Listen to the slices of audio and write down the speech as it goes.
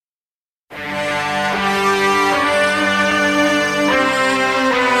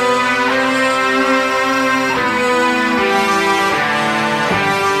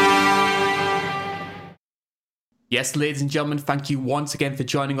Yes, ladies and gentlemen, thank you once again for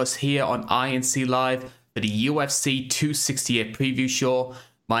joining us here on INC Live for the UFC 268 preview show.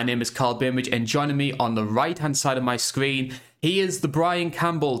 My name is Carl Bainbridge, and joining me on the right-hand side of my screen, he is the Brian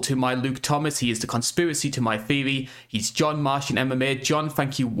Campbell to my Luke Thomas. He is the conspiracy to my theory. He's John Marsh in MMA. John,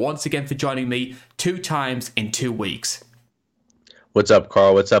 thank you once again for joining me 2 times in 2 weeks. What's up,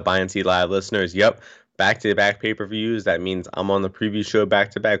 Carl? What's up, INC Live listeners? Yep, back-to-back pay-per-views. That means I'm on the preview show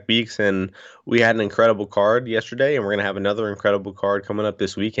back-to-back weeks, and we had an incredible card yesterday, and we're going to have another incredible card coming up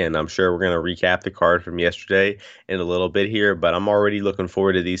this weekend. I'm sure we're going to recap the card from yesterday in a little bit here, but I'm already looking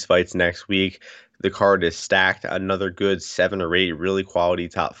forward to these fights next week. The card is stacked. Another good 7 or 8 really quality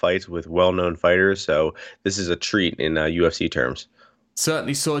top fights with well-known fighters, so this is a treat in UFC terms.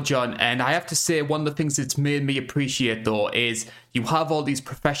 Certainly so, John. And I have to say, one of the things that's made me appreciate, though, is you have all these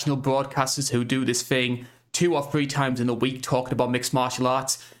professional broadcasters who do this thing 2 or 3 times in a week talking about mixed martial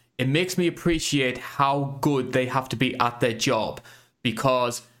arts. It makes me appreciate how good they have to be at their job,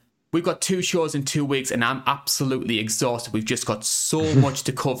 because we've got 2 shows in 2 weeks and I'm absolutely exhausted. We've just got so much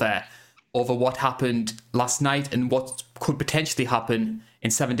to cover over what happened last night and what could potentially happen in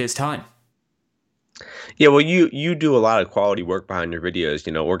 7 days' time. Yeah, well, you do a lot of quality work behind your videos,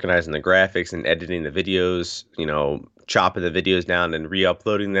 organizing the graphics and editing the videos, chopping the videos down and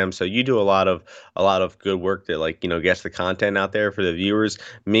re-uploading them. So you do a lot of good work that gets the content out there for the viewers.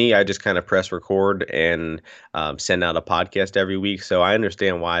 Me, I just kind of press record and send out a podcast every week. So I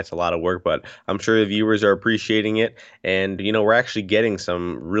understand why it's a lot of work, but I'm sure the viewers are appreciating it. And we're actually getting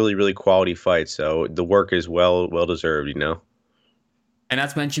some really, really quality fights. So the work is well deserved, And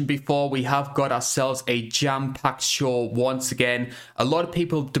as mentioned before, we have got ourselves a jam-packed show once again. A lot of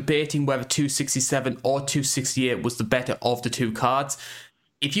people debating whether 267 or 268 was the better of the 2 cards.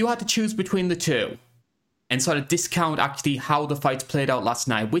 If you had to choose between the 2 and sort of discount actually how the fights played out last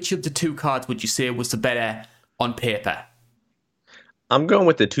night, which of the 2 cards would you say was the better on paper? I'm going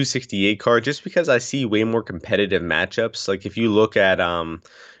with the 268 card just because I see way more competitive matchups. Like if you look at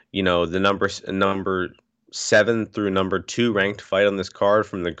the number 7 through number 2 ranked fight on this card,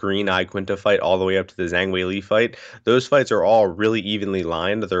 from the Green Eye Quinta fight all the way up to the Zhang Weili fight. Those fights are all really evenly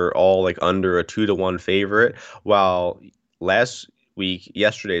lined. They're all like under a 2-1 favorite, while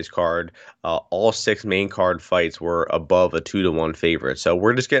yesterday's card, all 6 main card fights were above a 2-1 favorite. So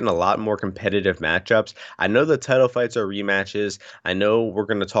we're just getting a lot more competitive matchups. I know the title fights are rematches. I know we're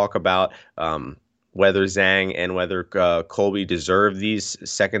going to talk about whether Zhang and whether Colby deserve these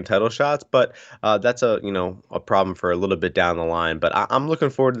second title shots, but that's a problem for a little bit down the line. But I'm looking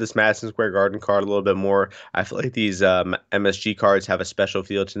forward to this Madison Square Garden card a little bit more. I feel like these MSG cards have a special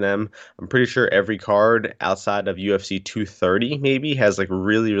feel to them. I'm pretty sure every card outside of UFC 230 maybe has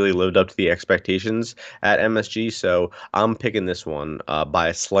really, really lived up to the expectations at MSG. So I'm picking this one by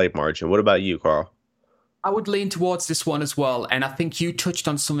a slight margin. What about you, Carl? I would lean towards this one as well, and I think you touched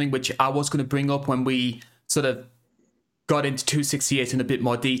on something which I was going to bring up when we sort of got into 268 in a bit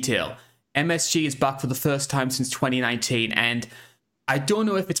more detail. MSG is back for the first time since 2019, and I don't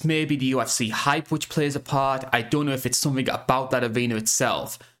know if it's maybe the UFC hype which plays a part. I don't know if it's something about that arena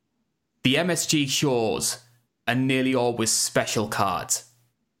itself. The MSG shows are nearly always special cards.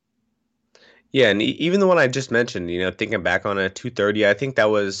 Yeah, and even the one I just mentioned, thinking back on it, 230, I think that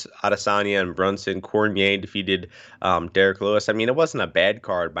was Adesanya and Brunson. Cormier defeated Derek Lewis. I mean, it wasn't a bad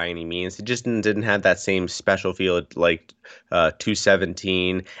card by any means. It just didn't have that same special feel like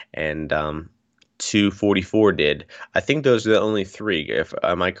 217 and 244 did. I think those are the only 3.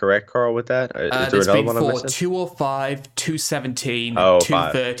 Am I correct, Carl, with that? Is there another one I'm missing? 205, 217,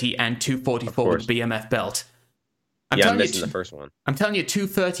 230, and 244 with the BMF belt. I'm missing the first one. I'm telling you,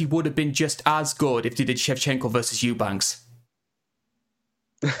 230 would have been just as good if they did Shevchenko versus Eubanks.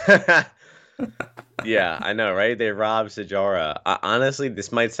 Yeah, I know, right? They robbed Sajara. Honestly,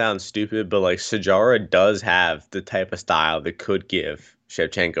 this might sound stupid, but Sajara does have the type of style that could give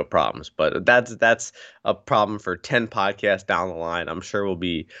Shevchenko problems. But that's a problem for 10 podcasts down the line. I'm sure we'll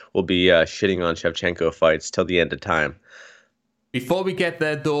be shitting on Shevchenko fights till the end of time. Before we get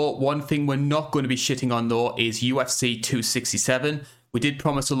there, though, one thing we're not going to be shitting on, though, is UFC 267. We did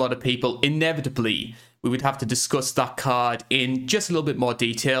promise a lot of people, inevitably, we would have to discuss that card in just a little bit more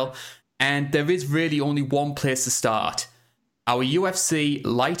detail. And there is really only one place to start. Our UFC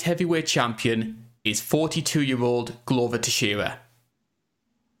light heavyweight champion is 42-year-old Glover Teixeira.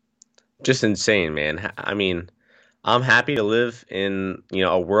 Just insane, man. I mean, I'm happy to live in,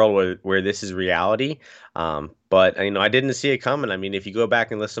 a world where this is reality. But I didn't see it coming. I mean, if you go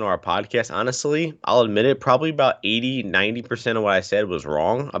back and listen to our podcast, honestly, I'll admit it, probably about 80, 90% of what I said was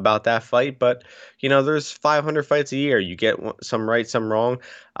wrong about that fight. But, there's 500 fights a year. You get some right, some wrong.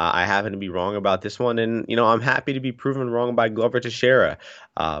 I happen to be wrong about this one. And, I'm happy to be proven wrong by Glover Teixeira.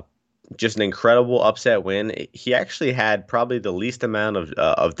 Uh, just an incredible upset win. He actually had probably the least amount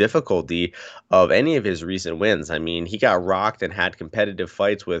of difficulty of any of his recent wins. I mean, he got rocked and had competitive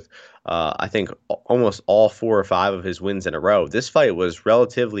fights with, I think, almost all 4 or 5 of his wins in a row. This fight was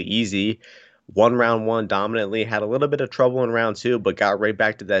relatively easy. Won round one dominantly, had a little bit of trouble in round two, but got right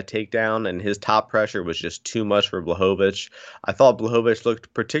back to that takedown, and his top pressure was just too much for Blachowicz. I thought Blachowicz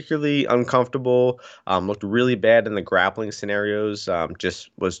looked particularly uncomfortable, looked really bad in the grappling scenarios, just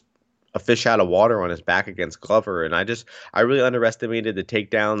was a fish out of water on his back against Glover. And I really underestimated the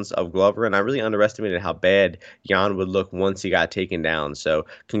takedowns of Glover, and I really underestimated how bad Jan would look once he got taken down. So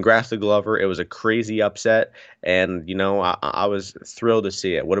congrats to Glover. It was a crazy upset, and I was thrilled to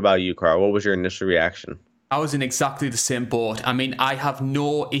see it. What about you, Carl? What was your initial reaction? I was in exactly the same boat. I mean, I have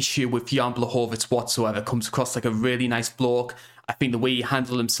no issue with Jan Blachowicz whatsoever. Comes across like a really nice bloke. I think the way he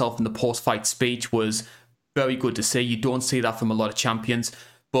handled himself in the post-fight speech was very good to see. You don't see that from a lot of champions.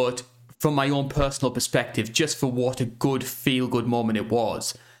 But from my own personal perspective, just for what a good feel-good moment it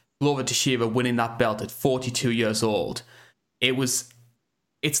was, Glover Teixeira winning that belt at 42 years old, it's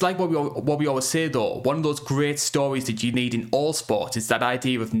like what we always say though, one of those great stories that you need in all sports is that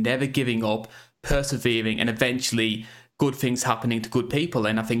idea of never giving up, persevering, and eventually good things happening to good people.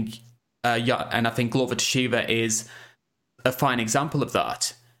 And I think Glover Teixeira is a fine example of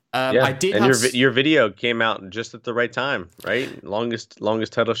that. Yeah, I did and have your video came out just at the right time, right? Longest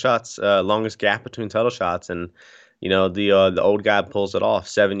title shots, longest gap between title shots, and the old guy pulls it off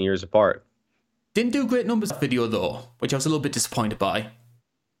 7 years apart. didn't do great numbers video though, which I was a little bit disappointed by.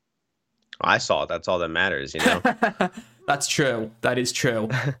 I saw it. That's all that matters. That's true. That is true.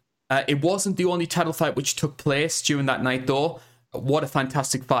 It wasn't the only title fight which took place during that night, though. What a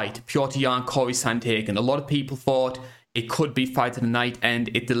fantastic fight. Piotr Jan, Corey Sandhagen. A lot of people thought it could be fight of the night,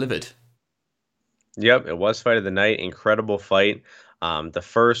 and it delivered. Yep, it was fight of the night. Incredible fight. The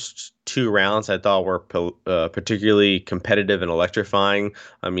first 2 rounds I thought were particularly competitive and electrifying.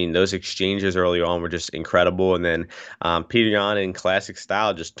 I mean, those exchanges early on were just incredible. And then Peter Yan in classic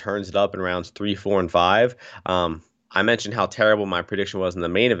style just turns it up in rounds 3, 4, and 5. I mentioned how terrible my prediction was in the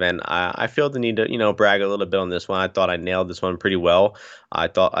main event. I feel the need to, brag a little bit on this one. I thought I nailed this one pretty well.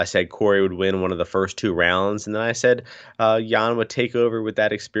 I said Corey would win one of the first 2 rounds, and then I said Jan would take over with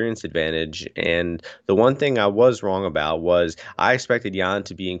that experience advantage. And the one thing I was wrong about was I expected Jan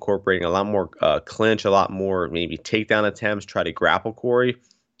to be incorporating a lot more clinch, a lot more maybe takedown attempts, try to grapple Corey.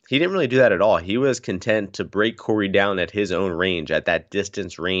 He didn't really do that at all. He was content to break Corey down at his own range, at that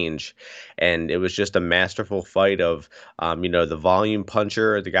distance range. And it was just a masterful fight of, the volume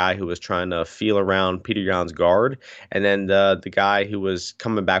puncher, the guy who was trying to feel around Peter Yan's guard, and then the guy who was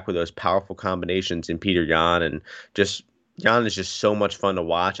coming back with those powerful combinations in Peter Yan. And just Yan is just so much fun to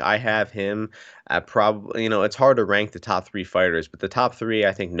watch. I have him at probably, it's hard to rank the top 3 fighters, but the top 3,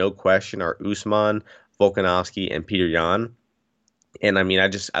 I think, no question, are Usman, Volkanovski, and Peter Yan. And I mean,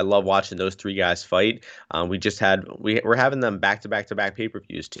 I love watching those 3 guys fight. We're having them back to back to back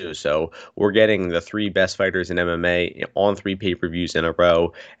pay-per-views too. So we're getting the 3 best fighters in MMA on 3 pay-per-views in a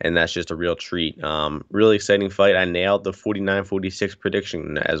row, and that's just a real treat. Really exciting fight. I nailed the 49-46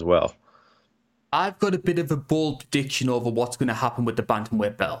 prediction as well. I've got a bit of a bold prediction over what's going to happen with the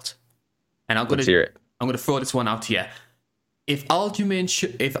bantamweight belt, and Let's hear it. I'm going to throw this one out here. If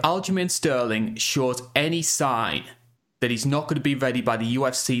Aljamain Sterling shows any sign that he's not going to be ready by the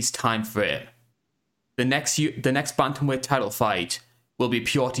UFC's time frame, the next bantamweight title fight will be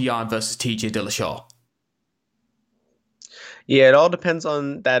Piotr Yan versus TJ Dillashaw. Yeah, it all depends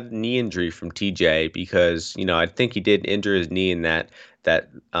on that knee injury from TJ because I think he did injure his knee in that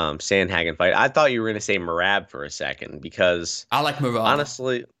Sandhagen fight. I thought you were going to say Merab for a second because I like Merab.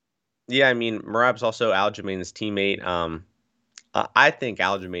 Honestly, yeah, I mean Merab's also Aljamain's teammate. I think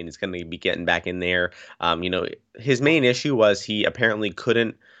Aljamain is going to be getting back in there. His main issue was he apparently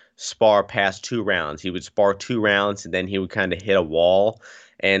couldn't spar past 2 rounds. He would spar 2 rounds and then he would kind of hit a wall.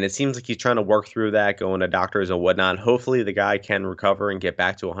 And it seems like he's trying to work through that, going to doctors and whatnot. Hopefully the guy can recover and get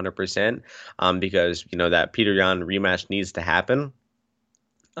back to 100% because, that Peter Yan rematch needs to happen.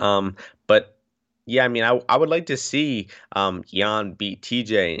 But yeah, I mean, I would like to see Yan beat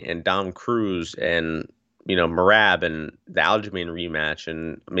TJ and Dom Cruz and Merab and the Aljamain rematch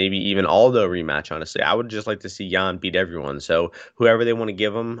and maybe even Aldo rematch, honestly. I would just like to see Yan beat everyone. So whoever they want to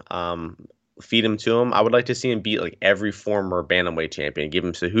give him, feed him to him. I would like to see him beat like every former bantamweight champion, give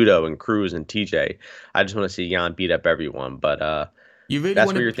him Cejudo and Cruz and TJ. I just want to see Jan beat up everyone. But that's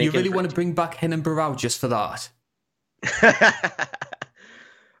what you're you thinking. really want to bring back Renan Barão just for that? Yeah,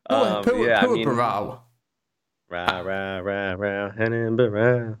 I mean, Barão. Renan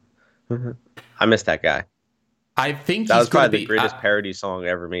Barão. I miss that guy. I think That he's was going to probably be. the greatest parody song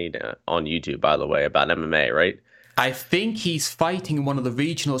ever made on YouTube, by the way, about MMA, right? I think he's fighting in one of the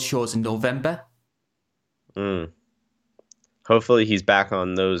regional shows in November. Hopefully he's back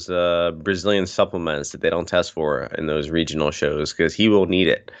on those Brazilian supplements that they don't test for in those regional shows, because he will need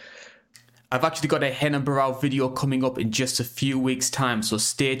it. I've actually got a Renan Barão video coming up in just a few weeks' time, so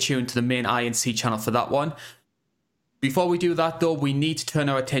stay tuned to the main INC channel for that one. Before we do that, though, we need to turn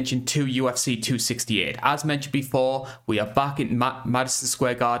our attention to UFC 268. As mentioned before, we are back in Madison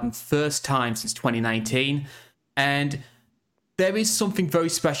Square Garden, first time since 2019, and there is something very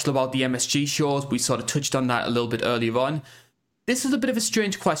special about the MSG shows. We sort of touched on that a little bit earlier on. This is a bit of a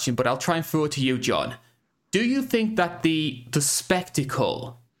strange question, but I'll try and throw it to you, John. Do you think that the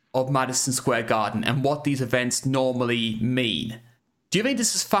spectacle of Madison Square Garden and what these events normally mean, do you think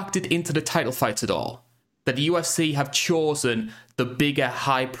this is factored into the title fights at all? That the UFC have chosen the bigger,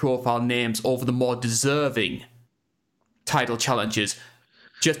 high-profile names over the more deserving title challenges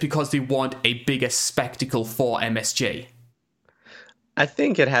just because they want a bigger spectacle for MSG? I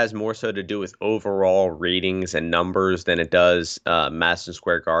think it has more so to do with overall ratings and numbers than it does Madison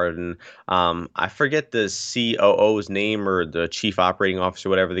Square Garden. I forget the COO's name or the chief operating officer,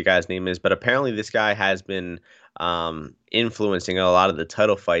 whatever the guy's name is, but apparently this guy has been influencing a lot of the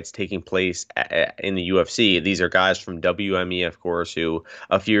title fights taking place in the UFC. These are guys from WME, of course, who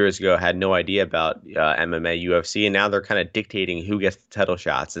a few years ago had no idea about MMA, UFC, and now they're kind of dictating who gets the title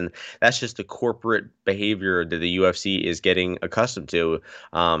shots. And that's just the corporate behavior that the UFC is getting accustomed to.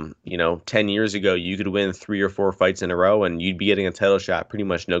 10 years ago, you could win 3 or 4 fights in a row and you'd be getting a title shot, pretty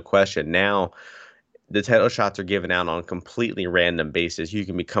much no question. Now, the title shots are given out on a completely random basis. You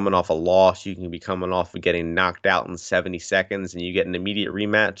can be coming off a loss. You can be coming off of getting knocked out in 70 seconds and you get an immediate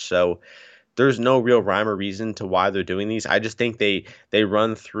rematch. So there's no real rhyme or reason to why they're doing these. I just think they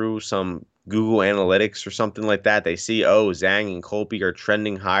run through some Google Analytics or something like that. They see, Zhang and Colby are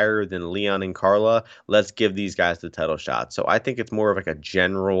trending higher than Leon and Carla. Let's give these guys the title shot. So I think it's more of like a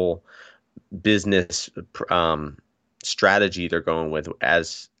general business strategy they're going with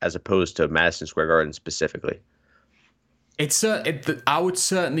as opposed to Madison Square Garden specifically. I would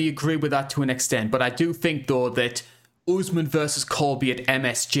certainly agree with that to an extent, but I do think though that Usman versus Colby at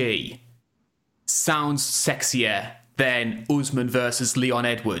MSG sounds sexier than Usman versus Leon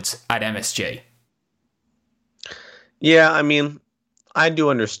Edwards at MSG. Yeah, I mean, I do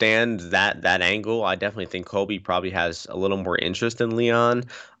understand that angle. I definitely think Colby probably has a little more interest in Leon.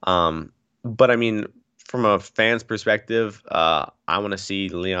 But I mean, from a fan's perspective, I want to see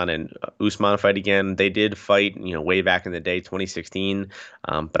Leon and Usman fight again. They did fight, way back in the day, 2016.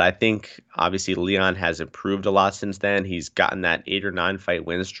 But I think obviously Leon has improved a lot since then. He's gotten that 8 or 9 fight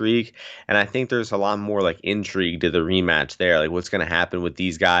win streak, and I think there's a lot more like intrigue to the rematch there, like what's going to happen with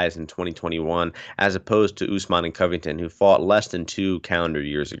these guys in 2021, as opposed to Usman and Covington, who fought less than 2 calendar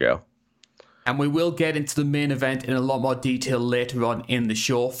years ago. And we will get into the main event in a lot more detail later on in the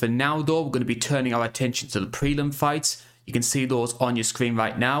show. For now, though, we're going to be turning our attention to the prelim fights. You can see those on your screen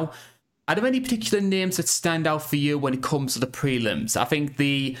right now. Are there any particular names that stand out for you when it comes to the prelims? I think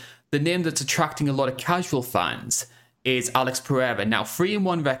the name that's attracting a lot of casual fans is Alex Pereira. Now,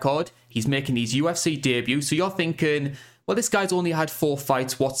 3-1 record. He's making his UFC debut. So you're thinking, well, this guy's only had 4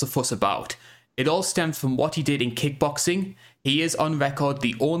 fights. What's the fuss about? It all stems from what he did in kickboxing. He is on record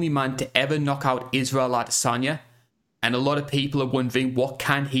the only man to ever knock out Israel Adesanya, and a lot of people are wondering what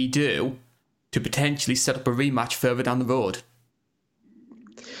can he do to potentially set up a rematch further down the road.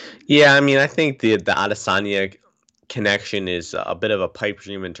 Yeah, I mean, I think the Adesanya connection is a bit of a pipe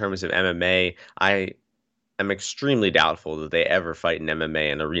dream in terms of MMA. I am extremely doubtful that they ever fight in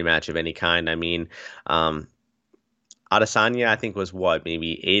MMA in a rematch of any kind. I mean, Adesanya, I think, was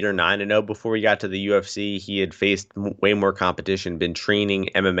maybe 8 or 9-0 before he got to the UFC. He had faced way more competition, been training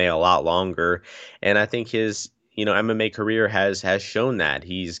MMA a lot longer, and I think his MMA career has shown that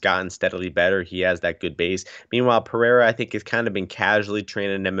he's gotten steadily better. He has that good base. Meanwhile, Pereira, I think, has kind of been casually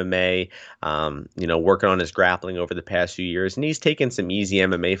training MMA, working on his grappling over the past few years, and he's taken some easy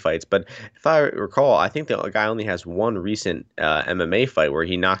MMA fights. But if I recall, I think the guy only has one recent MMA fight where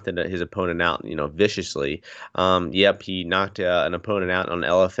he knocked his opponent out, viciously. He knocked an opponent out on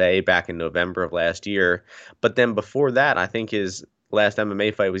LFA back in November of last year. But then before that, I think his last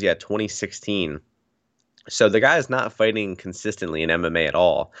MMA fight was 2016. So the guy is not fighting consistently in MMA at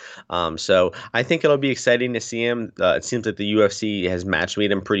all. So I think it'll be exciting to see him. It seems like the UFC has match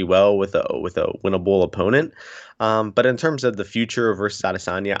made him pretty well with a winnable opponent. But in terms of the future versus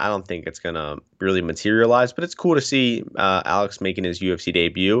Adesanya, I don't think it's gonna really materialize. But it's cool to see Alex making his UFC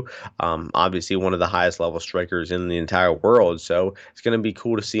debut. Obviously, one of the highest level strikers in the entire world. So it's gonna be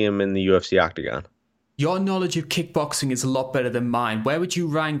cool to see him in the UFC octagon. Your knowledge of kickboxing is a lot better than mine. Where would you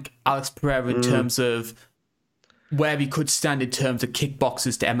rank Alex Pereira in Mm, terms of where he could stand in terms of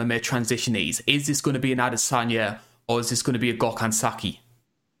kickboxers to MMA transitionees? Is this going to be an Adesanya or is this going to be a Gokhan Saki?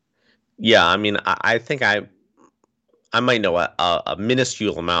 yeah, I mean, I think I might know a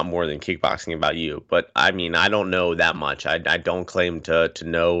minuscule amount more than kickboxing about you, but I mean, I don't know that much. I don't claim to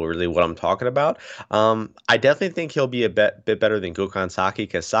know really what I'm talking about. I definitely think he'll be a bit better than Gokhan Saki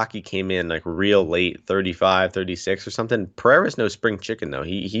because Saki came in like real late, 35, 36 or something. Pereira's no spring chicken though.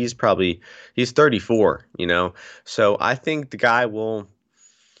 He's 34, you know. So I think the guy will.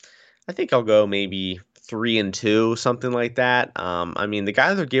 I think I'll go maybe 3-2, something like that. I mean, the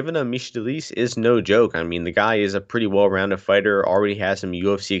guy they're giving him, Misha Delis, is no joke. I mean, the guy is a pretty well-rounded fighter, already has some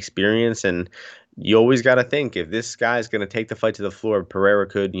UFC experience, and you always got to think if this guy's going to take the fight to the floor, Pereira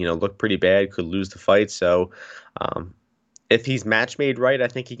could, look pretty bad, could lose the fight. So, um, if he's match made right, I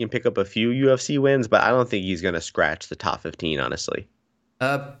think he can pick up a few UFC wins, but I don't think he's going to scratch the top 15, honestly.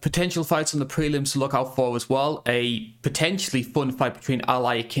 Potential fights on the prelims to look out for as well. A potentially fun fight between Al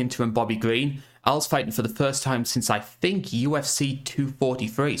Iaquinta and Bobby Green. Al's fighting for the first time since I think UFC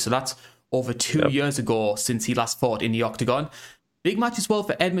 243, so that's over 2 years ago since he last fought in the octagon. Big match as well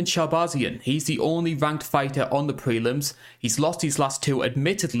for Edmund Sharbazian. He's the only ranked fighter on the prelims. He's lost his last two,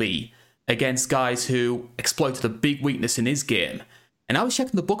 admittedly, against guys who exploited a big weakness in his game. And I was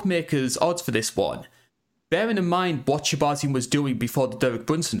checking the bookmakers' odds for this one. Bearing in mind what Shabazzian was doing before the Derek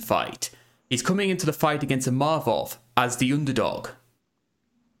Brunson fight, he's coming into the fight against Marvov as the underdog.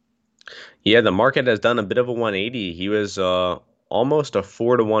 Yeah, the market has done a bit of a 180. He was almost a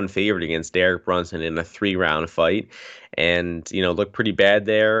 4-1 favorite against Derek Brunson in a 3-round fight, and looked pretty bad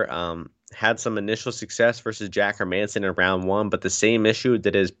there. Had some initial success versus Jack Hermanson in round one, but the same issue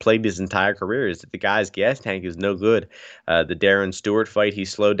that has plagued his entire career is that the guy's gas tank is no good. The Darren Stewart fight he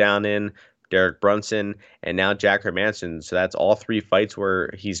slowed down in. Derek Brunson, and now Jack Hermanson. So that's all three fights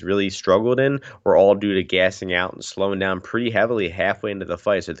where he's really struggled in, were all due to gassing out and slowing down pretty heavily halfway into the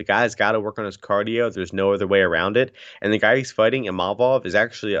fight. So the guy's got to work on his cardio. There's no other way around it. And the guy he's fighting, Imavov, is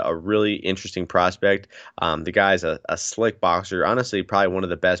actually a really interesting prospect. The guy's a slick boxer, honestly, probably one of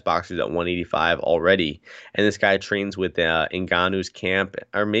the best boxers at 185 already. And this guy trains with Ngannou's camp,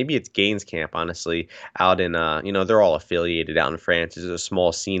 or maybe it's Gaines' camp, honestly, out in, they're all affiliated out in France. There's a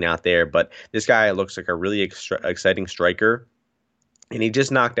small scene out there, but this guy looks like a really exciting striker. And he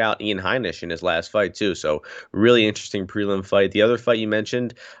just knocked out Ian Heinisch in his last fight, too. So, really interesting prelim fight. The other fight you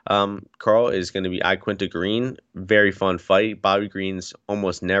mentioned, Carl, is going to be Iaquinta Green. Very fun fight. Bobby Green's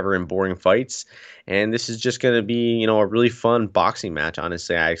almost never in boring fights. And this is just going to be, a really fun boxing match,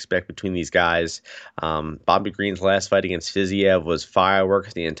 honestly, I expect between these guys. Bobby Green's last fight against Fiziev was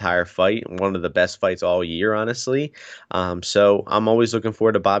fireworks the entire fight. One of the best fights all year, honestly. So I'm always looking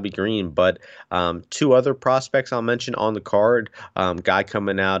forward to Bobby Green. But two other prospects I'll mention on the card. Guy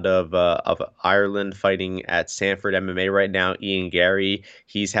coming out of Ireland fighting at Sanford MMA right now, Ian Gary.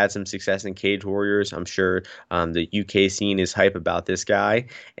 He's had some success in Cage Warriors. I'm sure the UK scene is hype about this guy.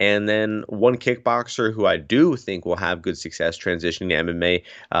 And then one kickboxer who I do think will have good success transitioning to MMA,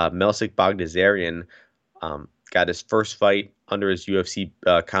 Melsik Baghdasaryan. Got his first fight under his UFC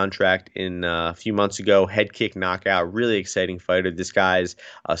contract in a few months ago. Head kick knockout. Really exciting fighter. This guy's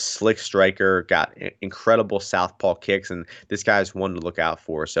a slick striker. Got incredible southpaw kicks, and this guy's one to look out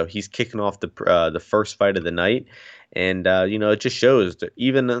for. So he's kicking off the first fight of the night, and it just shows that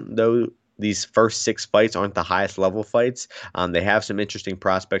even though these first six fights aren't the highest level fights, they have some interesting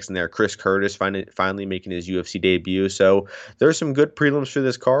prospects in there. Chris Curtis finally making his UFC debut. So there's some good prelims for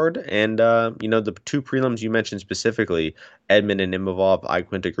this card. And, the two prelims you mentioned specifically, Edmund and Imavov,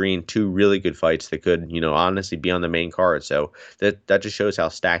 Iaquinta Green, two really good fights that could, honestly be on the main card. So that just shows how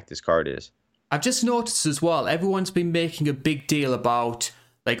stacked this card is. I've just noticed as well, everyone's been making a big deal about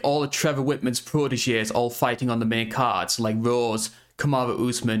like all of Trevor Whitman's proteges all fighting on the main cards, like Rose, Kamaru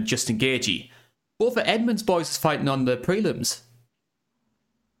Usman, Justin Gaethje. Both of Edmund's boys is fighting on the prelims.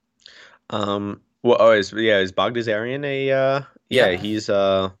 Is Baghdasaryan Yeah. he's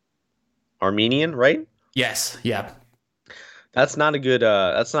Armenian, right? Yes, yeah. That's not a good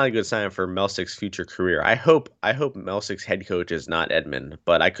sign for Melsik's future career. I hope Melsik's head coach is not Edmund,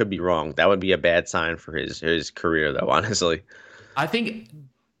 but I could be wrong. That would be a bad sign for his career though, honestly. I think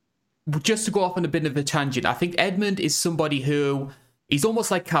just to go off on a bit of a tangent, I think Edmund is somebody who, he's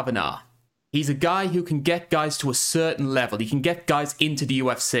almost like Kavanaugh. He's a guy who can get guys to a certain level. He can get guys into the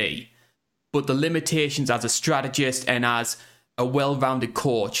UFC. But the limitations as a strategist and as a well-rounded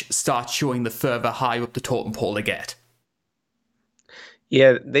coach start showing the further higher up the totem pole they get.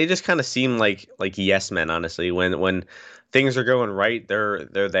 Yeah, they just kind of seem like yes men, honestly. When things are going right, they're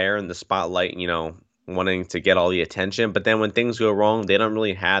there in the spotlight, wanting to get all the attention. But then when things go wrong, they don't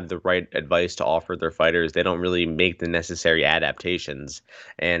really have the right advice to offer their fighters. They don't really make the necessary adaptations.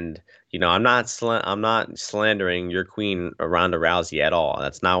 And I'm not slandering your queen Ronda Rousey at all.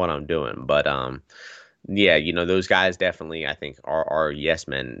 That's not what I'm doing. But yeah, those guys definitely, I think, are yes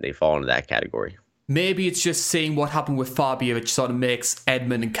men. They fall into that category. Maybe it's just seeing what happened with Fabio, which sort of makes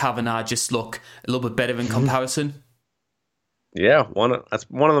Edmund and Kavanaugh just look a little bit better in comparison. Yeah, that's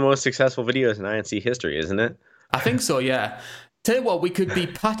one of the most successful videos in INC history, isn't it? I think so, yeah. Tell you what, we could be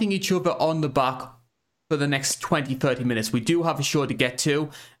patting each other on the back for the next 20, 30 minutes. We do have a show to get to,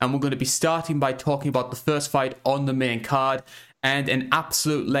 and we're going to be starting by talking about the first fight on the main card. And an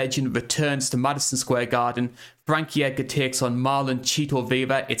absolute legend returns to Madison Square Garden. Frankie Edgar takes on Marlon Chito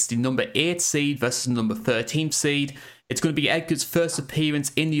Vera. It's the number 8 seed versus the number 13 seed. It's going to be Edgar's first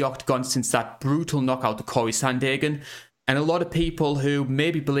appearance in the octagon since that brutal knockout to Corey Sandhagen. And a lot of people who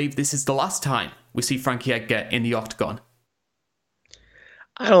maybe believe this is the last time we see Frankie Edgar in the octagon.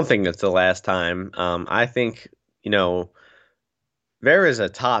 I don't think it's the last time. I think, Vera is a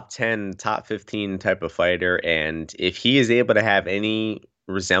top 10, top 15 type of fighter, and if he is able to have any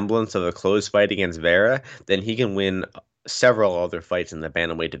resemblance of a close fight against Vera, then he can win several other fights in the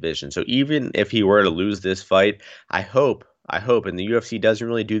bantamweight division. So even if he were to lose this fight, I hope, and the UFC doesn't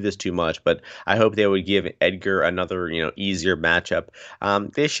really do this too much, but I hope they would give Edgar another, easier matchup.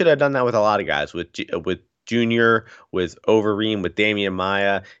 They should have done that with a lot of guys, with Junior, with Overeem, with Damian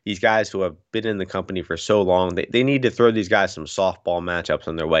Maia, these guys who have been in the company for so long. They need to throw these guys some softball matchups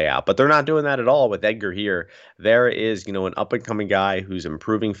on their way out. But they're not doing that at all with Edgar here. Vera is, an up-and-coming guy who's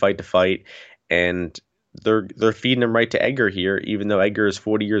improving fight to fight, and they're feeding him right to Edgar here, even though Edgar is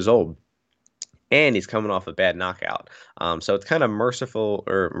 40 years old. And he's coming off a bad knockout. So it's kind of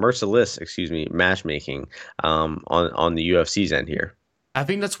merciless, matchmaking on the UFC's end here. I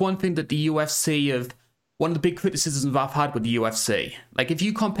think that's one thing that the UFC one of the big criticisms I've had with the UFC. Like, if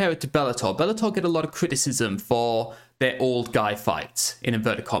you compare it to Bellator get a lot of criticism for their old guy fights, in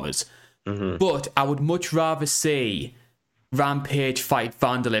inverted commas. Mm-hmm. But I would much rather see Rampage fight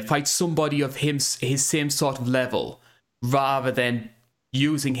Vanderlei, fight somebody of his same sort of level, rather than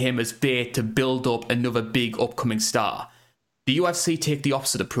using him as bait to build up another big upcoming star. The UFC take the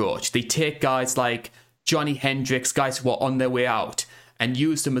opposite approach. They take guys like Johnny Hendricks, guys who are on their way out, and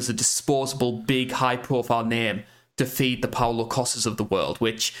use them as a disposable, big, high-profile name to feed the Paulo Costas of the world,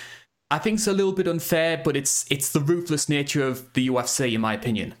 which I think is a little bit unfair, but it's the ruthless nature of the UFC, in my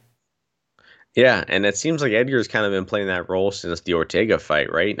opinion. Yeah, and it seems like Edgar's kind of been playing that role since the Ortega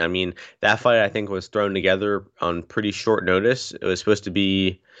fight, right? I mean, that fight, I think, was thrown together on pretty short notice. It was supposed to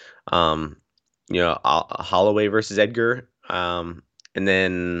be, Holloway versus Edgar, and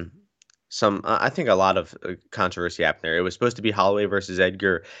then I think a lot of controversy happened there. It was supposed to be Holloway versus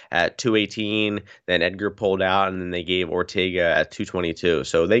Edgar at 218, then Edgar pulled out, and then they gave Ortega at 222.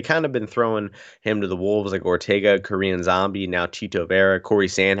 So they kind of been throwing him to the wolves, like Ortega, Korean Zombie, now Chito Vera, Corey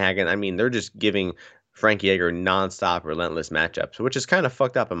Sandhagen. I mean, they're just giving Frankie Edgar nonstop, relentless matchups, which is kind of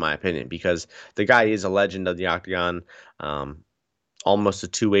fucked up in my opinion, because the guy is a legend of the octagon. Almost a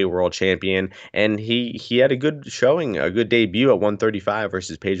two-way world champion, and he had a good showing, a good debut at 135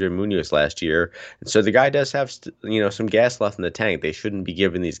 versus Pedro Munoz last year. And so the guy does have some gas left in the tank. They shouldn't be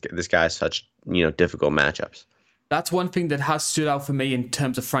giving this guy such difficult matchups. That's one thing that has stood out for me in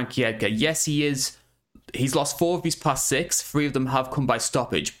terms of Frankie Edgar. Yes, he's lost 4 of his past 6. 3 of them have come by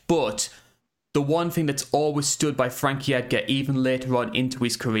stoppage, but the one thing that's always stood by Frankie Edgar, even later on into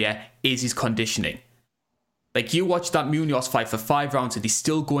his career, is his conditioning. Like, you watch that Munoz fight for 5 rounds and he's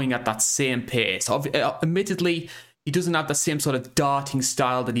still going at that same pace. Admittedly, he doesn't have the same sort of darting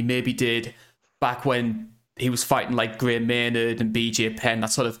style that he maybe did back when he was fighting like Gray Maynard and BJ Penn,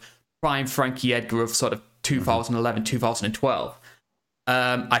 that sort of prime Frankie Edgar of sort of 2011, 2012.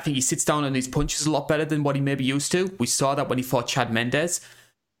 I think he sits down on his punches a lot better than what he maybe used to. We saw that when he fought Chad Mendes.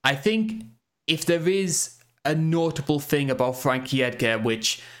 I think if there is a notable thing about Frankie Edgar,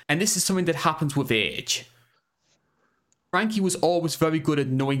 and this is something that happens with age, Frankie was always very good at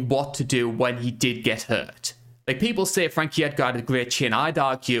knowing what to do when he did get hurt. Like, people say Frankie Edgar had a great chin. I'd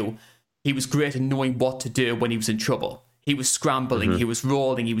argue he was great at knowing what to do when he was in trouble. He was scrambling, he was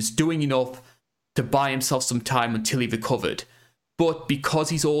rolling, he was doing enough to buy himself some time until he recovered. But because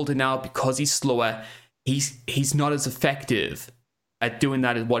he's older now, because he's slower, he's not as effective at doing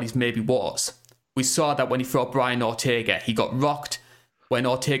that as what he maybe was. We saw that when he fought Brian Ortega. He got rocked when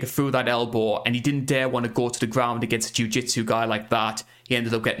Ortega threw that elbow, and he didn't dare want to go to the ground against a jiu-jitsu guy like that. He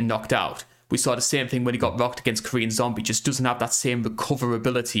ended up getting knocked out. We saw the same thing when he got rocked against Korean Zombie. Just doesn't have that same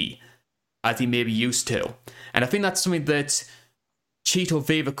recoverability as he maybe used to. And I think that's something that Chito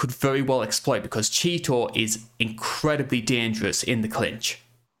Vera could very well exploit, because Chito is incredibly dangerous in the clinch.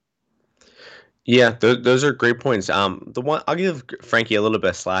 Yeah, those are great points. The one I'll give Frankie a little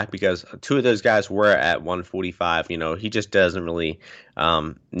bit of slack because two of those guys were at 145. You know, he just doesn't really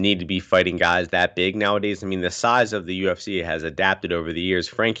need to be fighting guys that big nowadays. I mean, the size of the UFC has adapted over the years.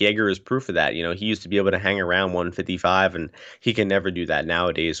 Frankie Edgar is proof of that. You know, he used to be able to hang around 155, and he can never do that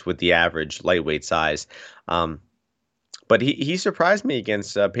nowadays with the average lightweight size. But he surprised me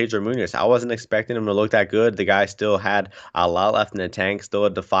against Pedro Munhoz. I wasn't expecting him to look that good. The guy still had a lot left in the tank, still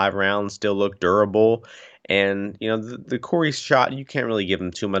had the 5 rounds, still looked durable. And, you know, the Corey shot, you can't really give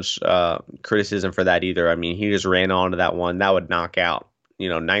him too much criticism for that either. I mean, he just ran onto that one. That would knock out,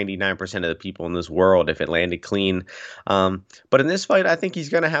 99% of the people in this world if it landed clean. But in this fight, I think he's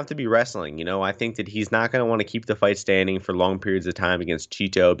going to have to be wrestling. I think that he's not going to want to keep the fight standing for long periods of time against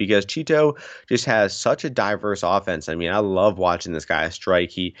Chito, because Chito just has such a diverse offense. I mean, I love watching this guy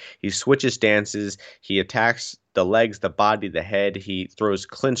strike. He switches stances. He attacks the legs, the body, the head. He throws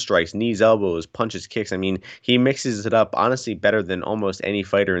clinch strikes, knees, elbows, punches, kicks. I mean, he mixes it up, honestly, better than almost any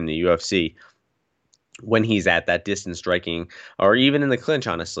fighter in the UFC when he's at that distance striking, or even in the clinch,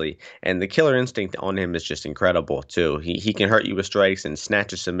 honestly. And the killer instinct on him is just incredible too. He can hurt you with strikes and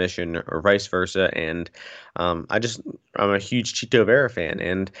snatch a submission, or vice versa. And I'm a huge Chito Vera fan,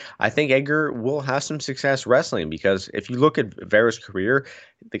 and I think Edgar will have some success wrestling, because if you look at Vera's career,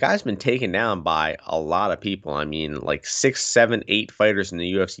 the guy's been taken down by a lot of people. I mean, like 6, 7, 8 fighters in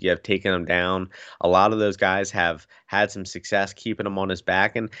the UFC have taken him down. A lot of those guys have had some success keeping him on his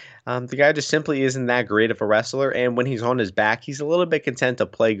back, and the guy just simply isn't that great of a wrestler. And when he's on his back, he's a little bit content to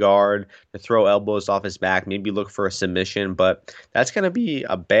play guard, to throw elbows off his back, maybe look for a submission. But that's going to be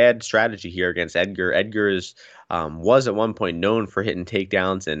a bad strategy here against Edgar. Edgar was at one point known for hitting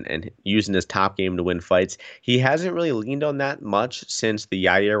takedowns and using his top game to win fights. He hasn't really leaned on that much since the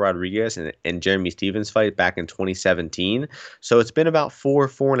Yair Rodriguez and Jeremy Stephens fight back in 2017. So it's been about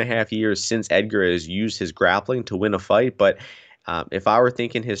 4.5 years since Edgar has used his grappling to win a fight. But if I were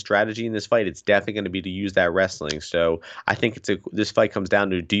thinking his strategy in this fight, it's definitely going to be to use that wrestling. So I think this fight comes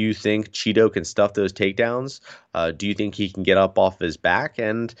down to, do you think Chito can stuff those takedowns? Do you think he can get up off his back?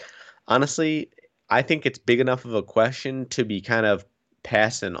 And honestly, I think it's big enough of a question to be kind of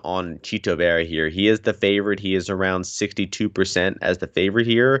passing on Chito Vera here. He is the favorite. He is around 62% as the favorite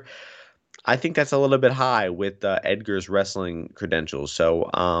here. I think that's a little bit high with Edgar's wrestling credentials. So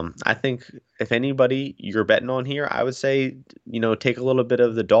I think if anybody you're betting on here, I would say, take a little bit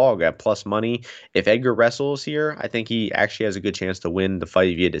of the dog at plus money. If Edgar wrestles here, I think he actually has a good chance to win the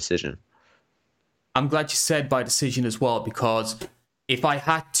fight via decision. I'm glad you said by decision as well, because if I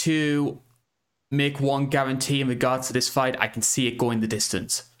had to make one guarantee in regards to this fight, I can see it going the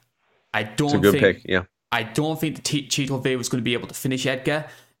distance. It's a good pick, yeah. I don't think that Chito Vera was going to be able to finish Edgar,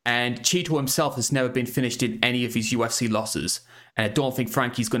 and Chito himself has never been finished in any of his UFC losses, and I don't think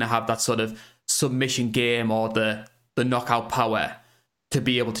Frankie's going to have that sort of submission game or the knockout power to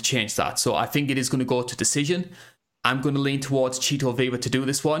be able to change that. So I think it is going to go to decision. I'm going to lean towards Chito Vera to do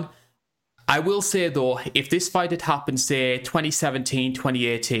this one. I will say, though, if this fight had happened, say, 2017,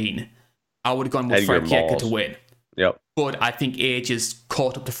 2018, I would have gone with Frankie Edgar to win. Yep. But I think age is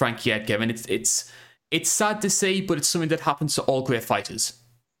caught up to Frankie Edgar, and it's sad to see, but it's something that happens to all great fighters.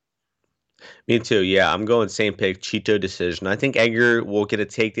 Me too. Yeah, I'm going same pick, Chito decision. I think Edgar will get a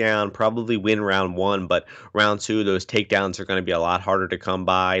takedown, probably win round 1, but round 2, those takedowns are going to be a lot harder to come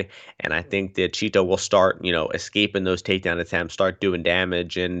by. And I think that Chito will start, escaping those takedown attempts, start doing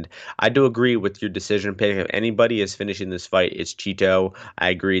damage. And I do agree with your decision pick. If anybody is finishing this fight, it's Chito. I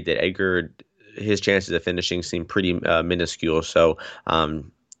agree that Edgar, his chances of finishing seem pretty minuscule. So,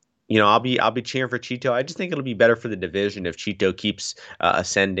 I'll be cheering for Chito. I just think it'll be better for the division if Chito keeps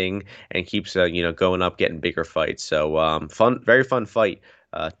ascending and keeps going up, getting bigger fights. So very fun fight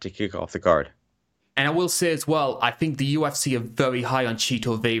to kick off the card. And I will say as well, I think the UFC are very high on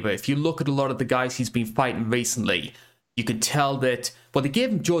Chito Vera. If you look at a lot of the guys he's been fighting recently, you can tell that. Well, they gave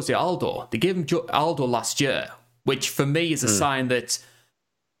him Jose Aldo. They gave him Aldo last year, which for me is a sign that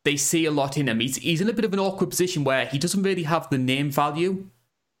they see a lot in him. He's in a bit of an awkward position where he doesn't really have the name value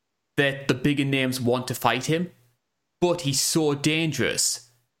that the bigger names want to fight him, but he's so dangerous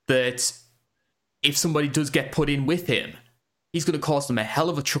that if somebody does get put in with him, he's going to cause them a hell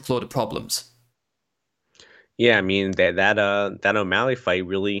of a truckload of problems. Yeah, I mean that O'Malley fight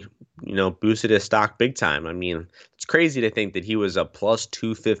really, boosted his stock big time. I mean, it's crazy to think that he was a plus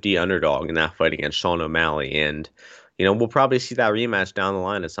 250 underdog in that fight against Sean O'Malley, and we'll probably see that rematch down the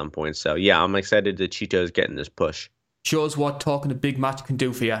line at some point. So yeah, I'm excited that Chito's getting this push. Shows what talking a big match can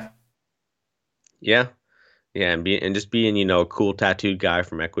do for you. Yeah, yeah, and just being a cool tattooed guy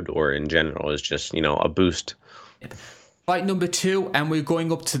from Ecuador in general is just a boost. Fight number 2, and we're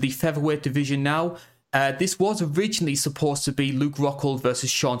going up to the featherweight division now. This was originally supposed to be Luke Rockhold versus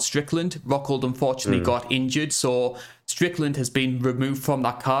Sean Strickland. Rockhold unfortunately got injured, so Strickland has been removed from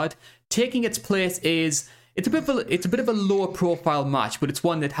that card. Taking its place is it's a bit of a lower profile match, but it's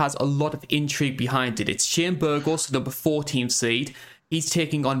one that has a lot of intrigue behind it. It's Shane Burgos, number 14 seed. He's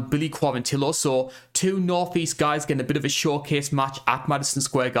taking on Billy Quarantillo, so two Northeast guys getting a bit of a showcase match at Madison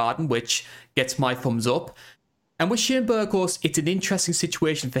Square Garden, which gets my thumbs up. And with Shane Burgos, it's an interesting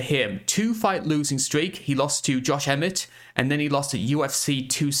situation for him. 2-fight losing streak. He lost to Josh Emmett, and then he lost at UFC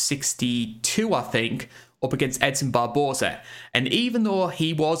 262, I think, up against Edson Barboza. And even though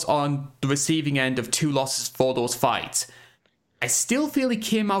he was on the receiving end of 2 losses for those fights, I still feel he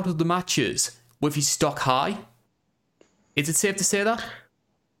came out of the matches with his stock high. Is it safe to say that?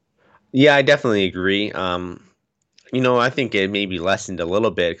 Yeah, I definitely agree. I think it maybe lessened a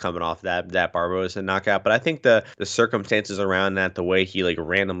little bit coming off that Barboza knockout, but I think the circumstances around that, the way he like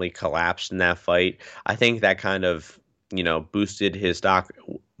randomly collapsed in that fight, I think that kind of boosted his stock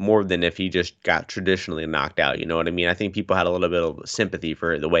more than if he just got traditionally knocked out. You know what I mean? I think people had a little bit of sympathy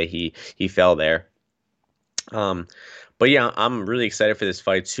for the way he fell there. But yeah, I'm really excited for this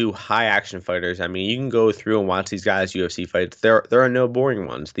fight. 2 high action fighters. I mean, you can go through and watch these guys' UFC fights. There are no boring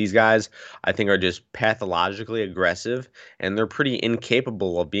ones. These guys, I think, are just pathologically aggressive, and they're pretty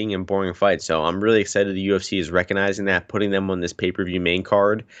incapable of being in boring fights. So I'm really excited the UFC is recognizing that, putting them on this pay-per-view main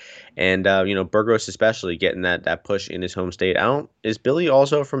card, and Burgos especially getting that push in his home state. Is Billy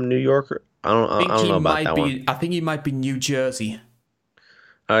also from New York? I don't know about that one. I think he might be New Jersey.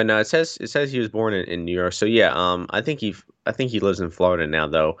 No, it says he was born in New York. So yeah, I think he lives in Florida now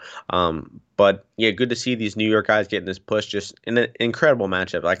though. But yeah, good to see these New York guys getting this push. Just an incredible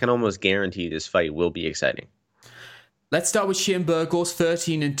matchup. I can almost guarantee this fight will be exciting. Let's start with Shane Burgos,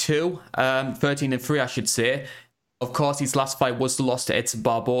 13-2, 13-3, I should say. Of course, his last fight was the loss to Edson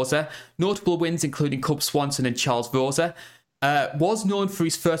Barboza. Notable wins including Cub Swanson and Charles Rosa. Was known for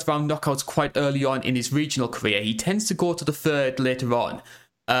his first round knockouts quite early on in his regional career. He tends to go to the third later on.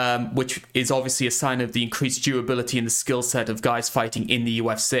 Which is obviously a sign of the increased durability and the skill set of guys fighting in the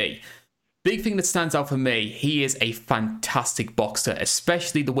UFC. Big thing that stands out for me, he is a fantastic boxer,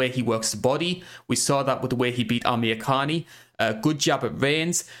 especially the way he works the body. We saw that with the way he beat Amir Khani. Good jab at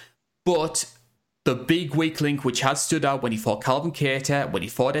range. But the big weak link which has stood out when he fought Calvin Kattar, when he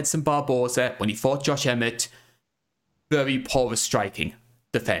fought Edson Barboza, when he fought Josh Emmett, very porous striking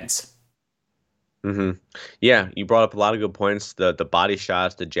defense. Yeah, you brought up a lot of good points. The body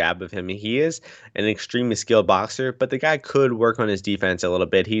shots, the jab of him. He is an extremely skilled boxer, but the guy could work on his defense a little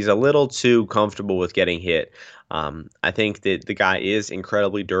bit. He's a little too comfortable with getting hit. I think that the guy is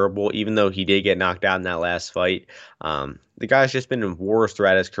incredibly durable, even though he did get knocked out in that last fight. The guy's just been in wars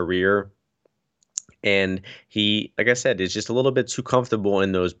throughout his career. And he, like I said, is just a little bit too comfortable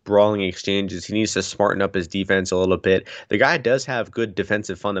in those brawling exchanges. He needs to smarten up his defense a little bit. The guy does have good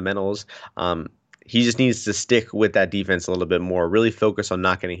defensive fundamentals. He just needs to stick with that defense a little bit more, really focus on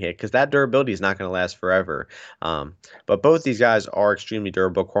not getting hit, because that durability is not going to last forever. But both these guys are extremely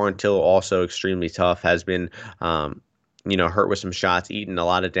durable. Quarantillo also extremely tough, has been, hurt with some shots, eaten a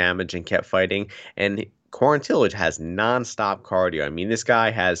lot of damage, and kept fighting. And Quarantillo has nonstop cardio. I mean, this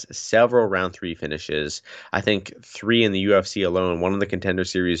guy has several round 3 finishes. I think 3 in the UFC alone, 1 in the Contender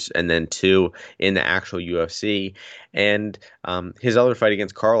Series, and then 2 in the actual UFC. And his other fight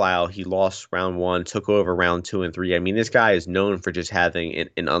against Carlisle, he lost round 1, took over round 2 and 3. I mean, this guy is known for just having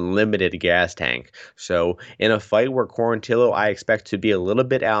an unlimited gas tank. So in a fight where Quarantillo, I expect to be a little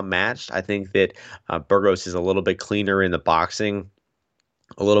bit outmatched, I think that Burgos is a little bit cleaner in the boxing,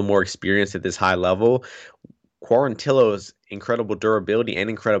 a little more experienced at this high level. Quarantillo's incredible durability and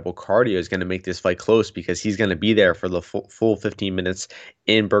incredible cardio is going to make this fight close, because he's going to be there for the full 15 minutes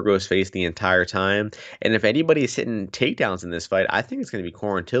in Burgos' face the entire time. And if anybody is hitting takedowns in this fight, I think it's going to be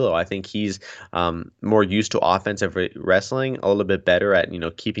Quarantillo. I think he's more used to offensive wrestling, a little bit better at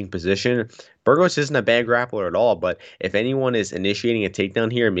keeping position. Burgos isn't a bad grappler at all, but if anyone is initiating a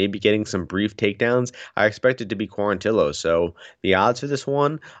takedown here, maybe getting some brief takedowns, I expect it to be Quarantillo. So the odds for this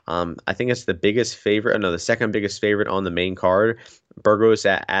one, I think it's the biggest favorite. No, the second biggest favorite on the main card. Burgos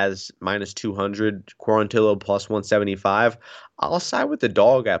at as minus 200, Quarantillo plus 175. I'll side with the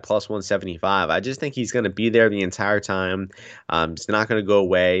dog at plus 175. I just think he's going to be there the entire time. He's not going to go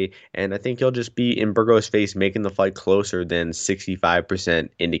away. And I think he'll just be in Burgos' face, making the fight closer than 65%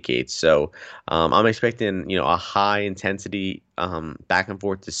 indicates. So I'm expecting, a high intensity back and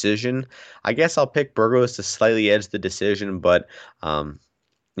forth decision. I guess I'll pick Burgos to slightly edge the decision, but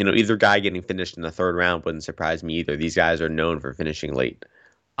either guy getting finished in the third round wouldn't surprise me either. These guys are known for finishing late.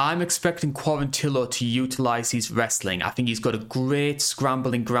 I'm expecting Quarantillo to utilize his wrestling. I think he's got a great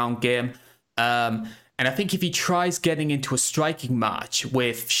scrambling ground game. And I think if he tries getting into a striking match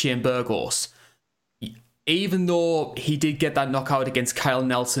with Shane Burgos, even though he did get that knockout against Kyle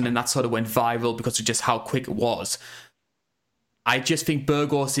Nelson and that sort of went viral because of just how quick it was, I just think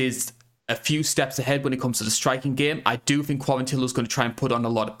Burgos is a few steps ahead when it comes to the striking game. I do think Quarantillo is going to try and put on a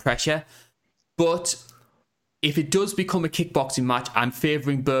lot of pressure. But if it does become a kickboxing match, I'm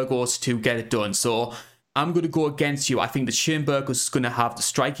favouring Burgos to get it done. So I'm going to go against you. I think that Shane Burgos is going to have the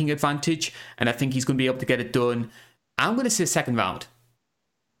striking advantage, and I think he's going to be able to get it done. I'm going to say second round.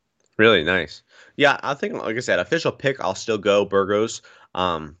 Really nice. Yeah, I think, like I said, official pick, I'll still go Burgos.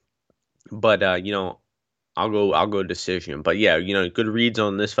 But I'll go decision. But yeah, good reads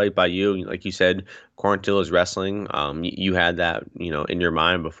on this fight by you. Like you said, Quarantillo's wrestling. You had that, in your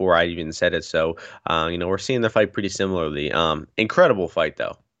mind before I even said it. So, we're seeing the fight pretty similarly. Incredible fight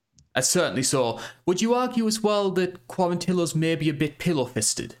though. Certainly so. Would you argue as well that Quarantillo's maybe a bit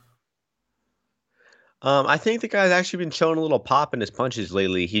pillow-fisted? I think the guy's actually been showing a little pop in his punches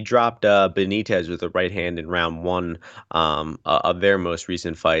lately. He dropped Benitez with a right hand in round one of their most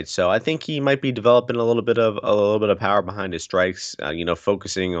recent fight. So I think he might be developing a little bit of power behind his strikes.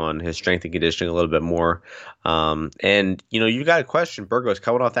 Focusing on his strength and conditioning a little bit more. And you got to question Burgos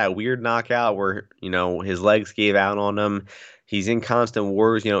coming off that weird knockout where his legs gave out on him. He's in constant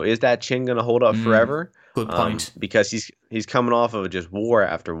wars. Is that chin going to hold up forever? Good point. Because he's coming off of just war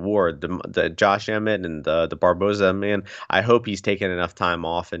after war. The Josh Emmett and the Barboza, man. I hope he's taken enough time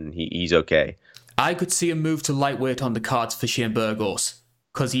off and he's okay. I could see a move to lightweight on the cards for Shane Burgos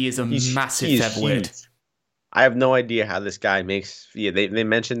because he is a massive featherweight. Huge. I have no idea how this guy makes. Yeah, they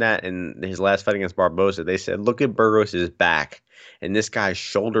mentioned that in his last fight against Barboza. They said, look at Burgos' back, and this guy's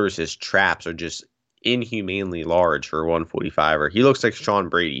shoulders, his traps are just inhumanely large for a 145er. He looks like Sean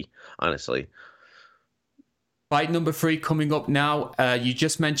Brady, honestly. Fight number 3 coming up now. You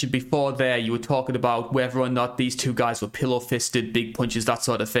just mentioned before there, you were talking about whether or not these two guys were pillow-fisted, big punches, that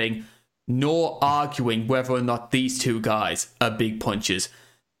sort of thing. No arguing whether or not these two guys are big punches.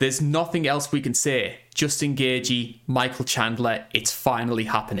 There's nothing else we can say. Justin Gaethje, Michael Chandler, it's finally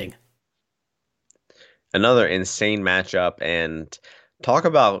happening. Another insane matchup, and talk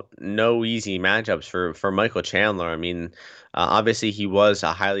about no easy matchups for Michael Chandler. I mean, obviously he was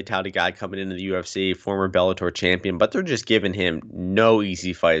a highly touted guy coming into the UFC, former Bellator champion, but they're just giving him no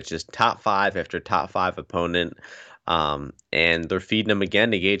easy fights, just top 5 after top 5 opponent. And they're feeding him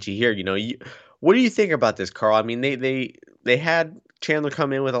again to Gaethje here. What do you think about this, Carl? I mean, they had Chandler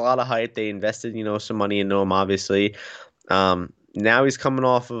come in with a lot of hype. They invested, some money into him, obviously. Now he's coming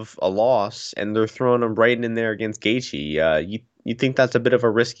off of a loss, and they're throwing him right in there against Gaethje. You think that's a bit of a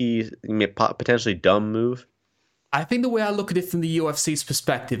risky, potentially dumb move? I think the way I look at it from the UFC's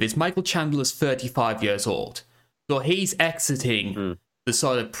perspective is Michael Chandler's 35 years old. So he's exiting the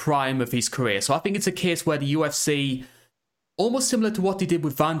sort of prime of his career. So I think it's a case where the UFC, almost similar to what they did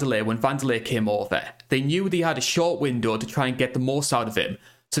with Vanderlei when Vanderlei came over, they knew they had a short window to try and get the most out of him.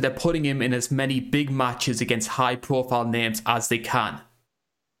 So they're putting him in as many big matches against high-profile names as they can.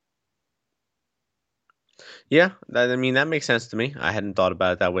 Yeah, that makes sense to me. I hadn't thought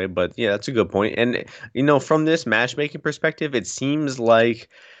about it that way, but yeah, that's a good point. And from this matchmaking perspective, it seems like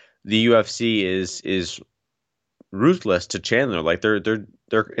the UFC is ruthless to Chandler. Like they're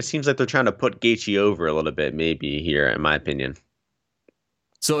it seems like they're trying to put Gaethje over a little bit, maybe here, in my opinion.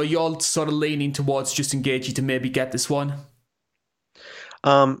 So you're sort of leaning towards Justin Gaethje to maybe get this one?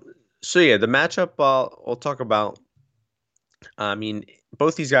 So yeah, the matchup we'll talk about. I mean,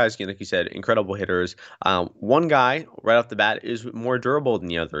 both these guys, like you said, incredible hitters. One guy right off the bat is more durable than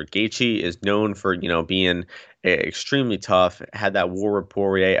the other. Gaethje is known for being extremely tough. Had that war with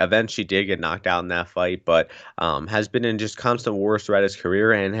Poirier. Eventually did get knocked out in that fight, but has been in just constant wars throughout his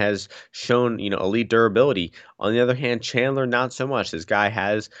career and has shown elite durability. On the other hand, Chandler not so much. This guy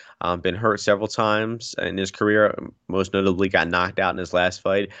has been hurt several times in his career. Most notably, got knocked out in his last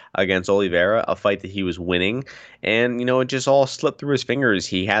fight against Oliveira, a fight that he was winning, and it just all slipped through his fingers.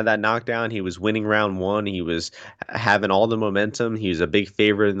 He had that knockdown. He was winning round 1. He was having all the momentum. He was a big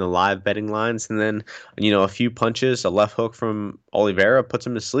favorite in the live betting lines, and then a few few punches, a left hook from Oliveira puts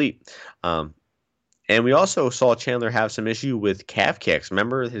him to sleep. And we also saw Chandler have some issue with calf kicks.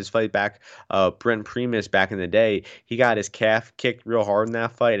 Remember his fight back, Brent Primus back in the day? He got his calf kicked real hard in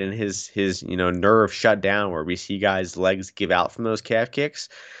that fight, and his nerve shut down. Where we see guys' legs give out from those calf kicks.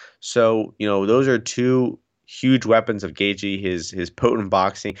 So those are two huge weapons of Gaethje: his potent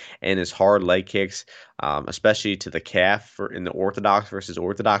boxing and his hard leg kicks, especially to the calf in the orthodox versus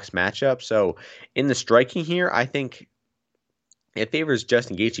orthodox matchup. So in the striking here, I think it favors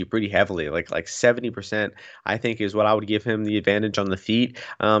Justin Gaethje pretty heavily, like 70%. I think is what I would give him the advantage on the feet.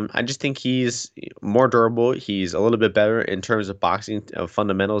 I just think he's more durable. He's a little bit better in terms of boxing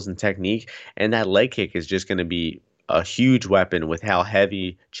fundamentals and technique, and that leg kick is just going to be a huge weapon with how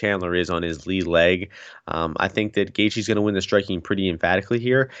heavy Chandler is on his lead leg. I think that Gaethje's going to win the striking pretty emphatically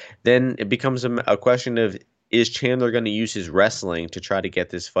here. Then it becomes a question of, is Chandler going to use his wrestling to try to get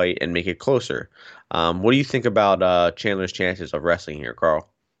this fight and make it closer? What do you think about Chandler's chances of wrestling here, Carl?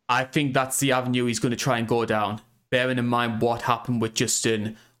 I think that's the avenue he's going to try and go down, bearing in mind what happened with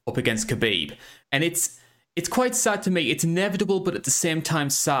Justin up against Khabib. And it's quite sad to me. It's inevitable, but at the same time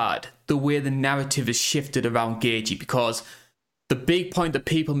sad, the way the narrative is shifted around Gaethje, because the big point that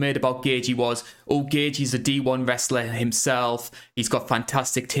people made about Gaethje was, Gaethje's a D1 wrestler himself. He's got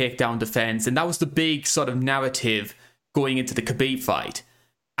fantastic takedown defense. And that was the big sort of narrative going into the Khabib fight.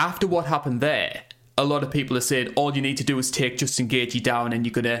 After what happened there, a lot of people are saying, all you need to do is take Justin Gaethje down and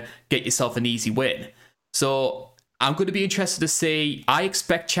you're going to get yourself an easy win. So I'm going to be interested to see. I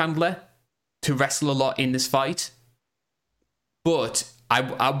expect Chandler to wrestle a lot in this fight. But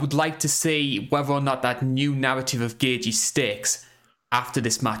I would like to see whether or not that new narrative of Gaethje sticks after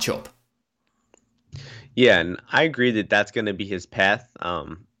this matchup. Yeah, and I agree that that's going to be his path.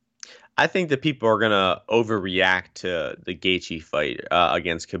 I think that people are going to overreact to the Gaethje fight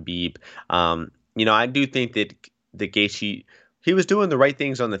against Khabib. I do think that the Gaethje, he was doing the right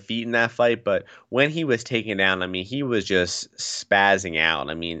things on the feet in that fight, but when he was taken down, he was just spazzing out.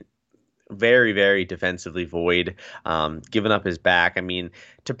 Very, very defensively void, giving up his back.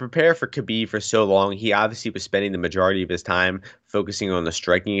 To prepare for Khabib for so long, he obviously was spending the majority of his time focusing on the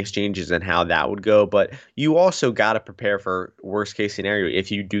striking exchanges and how that would go. But you also got to prepare for worst case scenario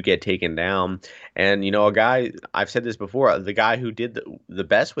if you do get taken down. And, a guy, I've said this before, the guy who did the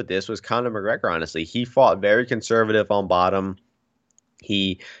best with this was Conor McGregor, honestly. He fought very conservative on bottom.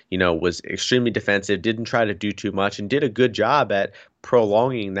 He, was extremely defensive, didn't try to do too much, and did a good job at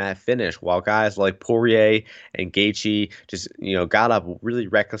prolonging that finish, while guys like Poirier and Gaethje just, got up really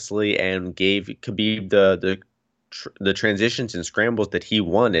recklessly and gave Khabib the transitions and scrambles that he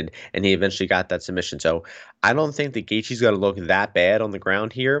wanted, and he eventually got that submission. So I don't think that Gaethje's going to look that bad on the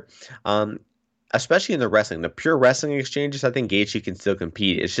ground here. Especially in the wrestling, the pure wrestling exchanges, I think Gaethje can still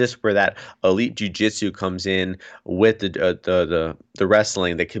compete. It's just where that elite jiu-jitsu comes in with the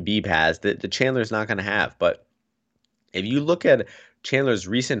wrestling that Khabib has that the Chandler's not going to have. But if you look at Chandler's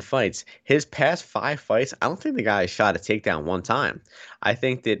recent fights, his past 5 fights, I don't think the guy has shot a takedown one time. I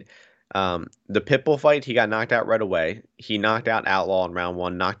think that the Pitbull fight, he got knocked out right away. He knocked out Outlaw in round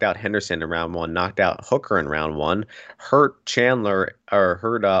 1, knocked out Henderson in round 1, knocked out Hooker in round 1, hurt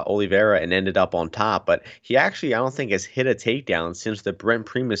Oliveira and ended up on top. But he actually, I don't think, has hit a takedown since the Brent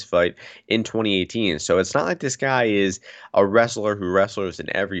Primus fight in 2018. So it's not like this guy is a wrestler who wrestles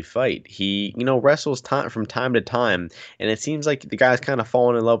in every fight. He, wrestles from time to time, and it seems like the guy's kind of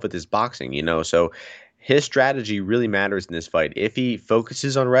fallen in love with his boxing, So his strategy really matters in this fight. If he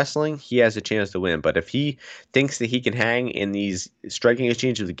focuses on wrestling, he has a chance to win. But if he thinks that he can hang in these striking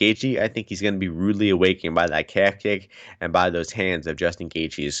exchanges with Gaethje, I think he's going to be rudely awakened by that calf kick and by those hands of Justin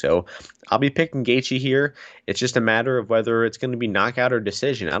Gaethje. So I'll be picking Gaethje here. It's just a matter of whether it's going to be knockout or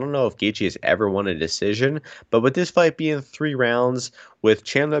decision. I don't know if Gaethje has ever won a decision, but with this fight being 3 rounds, with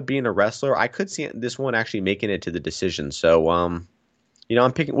Chandler being a wrestler, I could see this one actually making it to the decision. So,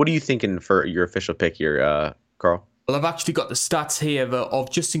 I'm picking. What are you thinking for your official pick here, Carl? Well, I've actually got the stats here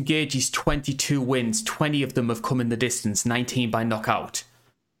of Justin Gaethje's 22 wins. 20 of them have come in the distance, 19 by knockout.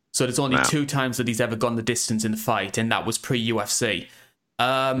 So there's only 2 times that he's ever gone the distance in the fight, and that was pre-UFC.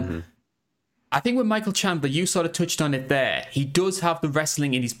 I think with Michael Chandler, you sort of touched on it there. He does have the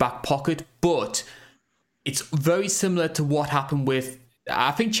wrestling in his back pocket, but it's very similar to what happened with...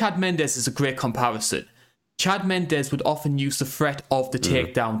 I think Chad Mendes is a great comparison. Chad Mendes would often use the threat of the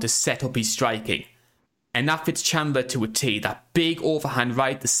takedown to set up his striking. And that fits Chandler to a T. That big overhand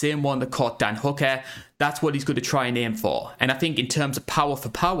right, the same one that caught Dan Hooker, that's what he's going to try and aim for. And I think in terms of power for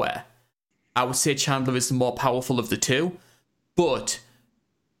power, I would say Chandler is the more powerful of the two. But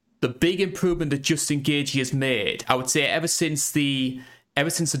the big improvement that Justin Gaethje has made, I would say ever since the ever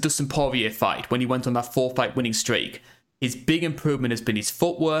since the Dustin Poirier fight, when he went on that 4-fight winning streak, his big improvement has been his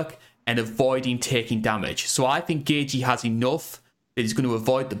footwork and avoiding taking damage. So I think Gaethje has enough that he's going to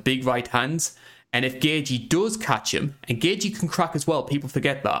avoid the big right hands. And if Gaethje does catch him, and Gaethje can crack as well, people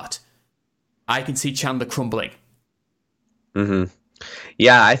forget that, I can see Chandler crumbling. Mm-hmm.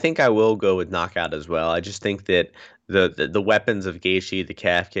 Yeah, I think I will go with knockout as well. I just think that the weapons of Gaethje, the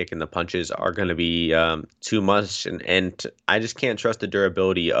calf kick and the punches are going to be too much, and I just can't trust the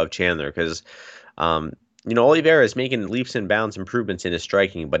durability of Chandler because Oliveira is making leaps and bounds improvements in his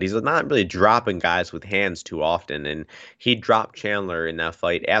striking, but he's not really dropping guys with hands too often, and he dropped Chandler in that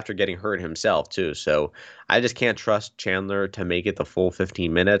fight after getting hurt himself too. So I just can't trust Chandler to make it the full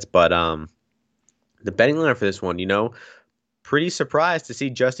 15 minutes. But the betting line for this one, pretty surprised to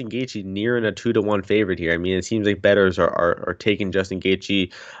see Justin Gaethje nearing a 2-1 favorite here. I mean, it seems like bettors are taking Justin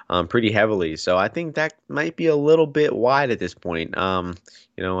Gaethje pretty heavily. So I think that might be a little bit wide at this point.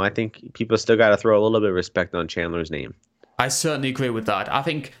 I think people still got to throw a little bit of respect on Chandler's name. I certainly agree with that. I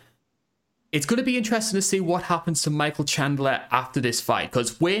think it's going to be interesting to see what happens to Michael Chandler after this fight.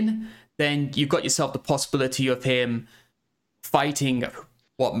 Because then you've got yourself the possibility of him fighting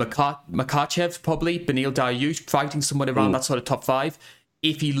Makhachev, probably, Beneil Dariush, fighting someone around that sort of top 5.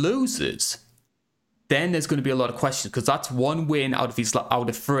 If he loses, then there's going to be a lot of questions, because that's one win out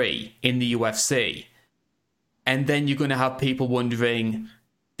of 3 in the UFC. And then you're going to have people wondering,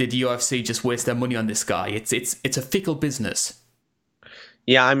 did the UFC just waste their money on this guy? It's a fickle business.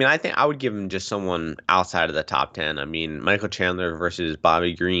 Yeah, I mean, I think I would give him just someone outside of the top 10. I mean, Michael Chandler versus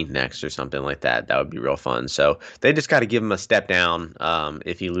Bobby Green next or something like that. That would be real fun. So they just got to give him a step down.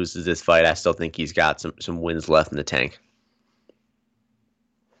 If he loses this fight, I still think he's got some wins left in the tank.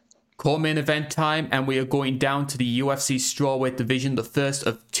 Co-main event time, and we are going down to the UFC strawweight division, the first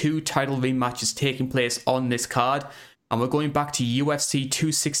of 2 title rematches taking place on this card. And we're going back to UFC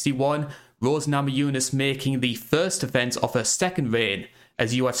 261, Rose Namajunas making the first defense of her second reign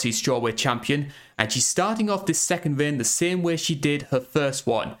as UFC strawweight champion, and she's starting off this second reign the same way she did her first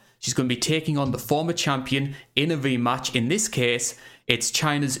one. She's going to be taking on the former champion in a rematch. In this case, it's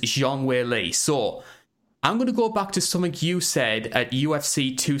China's Zhang Weili. So I'm going to go back to something you said at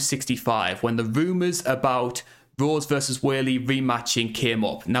UFC 265 when the rumours about Rose versus Weili rematching came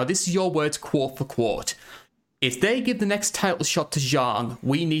up. Now, this is your words quote for quote. If they give the next title shot to Zhang,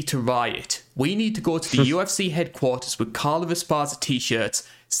 we need to riot. We need to go to the UFC headquarters with Carla Esparza t-shirts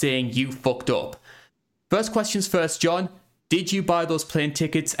saying you fucked up. First questions first, John. Did you buy those plane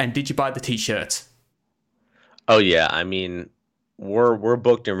tickets and did you buy the t-shirts? Oh yeah, I mean, we're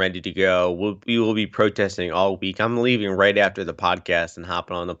booked and ready to go. We will be protesting all week. I'm leaving right after the podcast and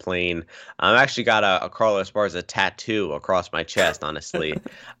hopping on the plane. I've actually got a Carla Esparza tattoo across my chest, honestly.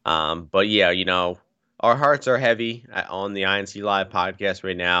 But yeah, our hearts are heavy on the INC Live podcast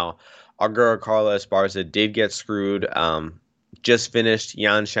right now. Our girl Carla Esparza did get screwed. Just finished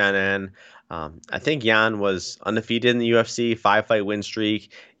Yan Xiaonan. I think Yan was undefeated in the UFC, 5-fight win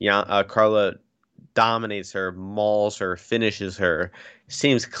streak. Carla dominates her, mauls her, finishes her.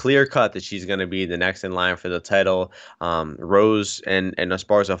 Seems clear cut that she's going to be the next in line for the title. Rose and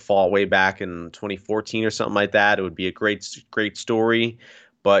Esparza fought way back in 2014 or something like that. It would be a great story.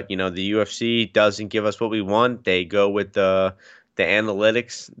 But, the UFC doesn't give us what we want. They go with the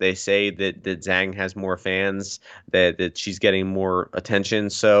analytics. They say that Zhang has more fans, that she's getting more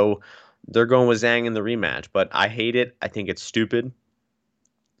attention. So they're going with Zhang in the rematch. But I hate it. I think it's stupid.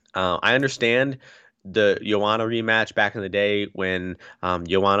 I understand the Joanna rematch back in the day when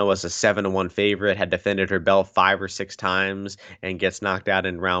Joanna was a 7-1 favorite, had defended her belt 5 or 6 times, and gets knocked out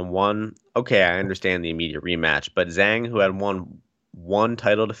in round 1. Okay, I understand the immediate rematch. But Zhang, who had won one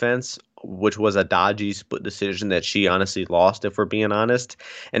title defense, which was a dodgy split decision that she honestly lost, if we're being honest,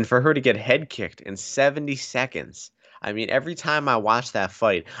 and for her to get head kicked in 70 seconds. I mean, every time I watch that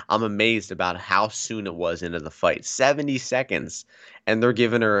fight, I'm amazed about how soon it was into the fight. 70 seconds, and they're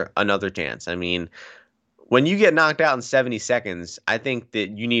giving her another chance. I mean, when you get knocked out in 70 seconds, I think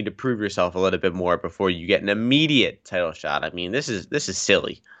that you need to prove yourself a little bit more before you get an immediate title shot. I mean, this is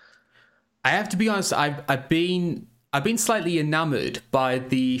silly. I have to be honest, I've been slightly enamored by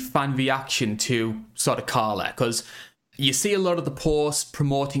the fan reaction to sort of Carla, because you see a lot of the posts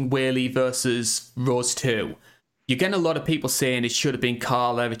promoting Weili versus Rose 2. You're getting a lot of people saying it should have been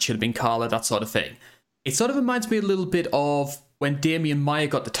Carla, that sort of thing. It sort of reminds me a little bit of when Damian Maia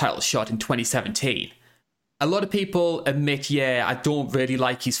got the title shot in 2017. A lot of people admit, I don't really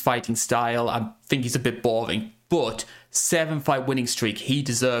like his fighting style. I think he's a bit boring. But 7-fight winning streak, he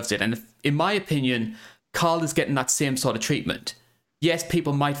deserves it. And in my opinion, Carla's getting that same sort of treatment. Yes,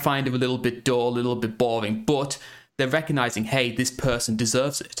 people might find him a little bit dull, a little bit boring, but they're recognizing, hey, this person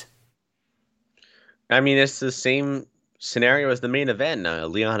deserves it. I mean, it's the same scenario as the main event.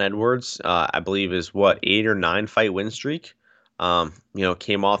 Leon Edwards, I believe, is what, 8 or 9 fight win streak.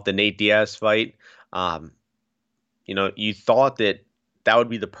 Came off the Nate Diaz fight. Um, you thought that that would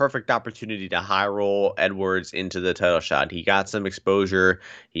be the perfect opportunity to high roll Edwards into the title shot. He got some exposure.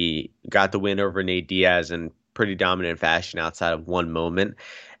 He got the win over Nate Diaz in pretty dominant fashion outside of one moment.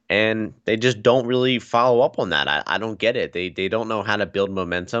 And they just don't really follow up on that. I don't get it. They don't know how to build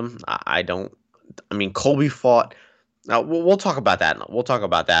momentum. I don't. I mean, Colby fought. We'll talk about that. We'll talk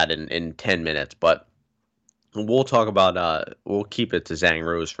about that in 10 minutes. But we'll talk about we'll keep it to Zhang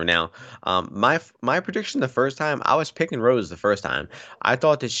Rose for now. My prediction the first time, I was picking Rose the first time. I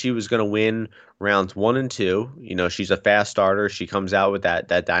thought that she was going to win rounds 1 and 2. She's a fast starter. She comes out with that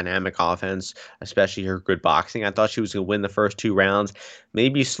dynamic offense, especially her good boxing. I thought she was going to win the first 2 rounds,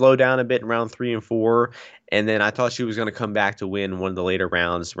 maybe slow down a bit in round 3 and 4. And then I thought she was going to come back to win one of the later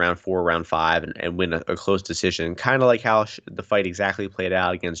rounds, round 4, round 5, and win a close decision, kind of like how the fight exactly played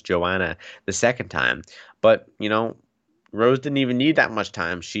out against Joanna the second time. But, Rose didn't even need that much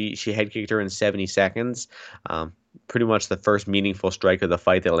time. She head kicked her in 70 seconds. Pretty much the first meaningful strike of the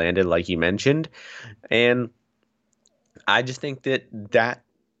fight that landed, like you mentioned. And I just think that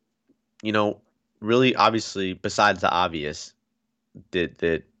really, obviously, besides the obvious,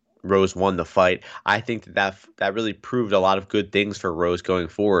 that Rose won the fight. I think that really proved a lot of good things for Rose going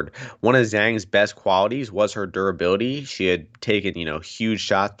forward. One of Zhang's best qualities was her durability. She had taken, huge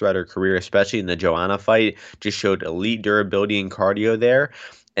shots throughout her career, especially in the Joanna fight, just showed elite durability and cardio there.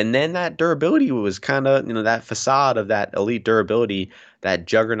 And then that durability was kind of, that facade of that elite durability, that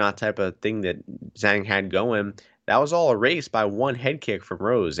juggernaut type of thing that Zhang had going, that was all erased by one head kick from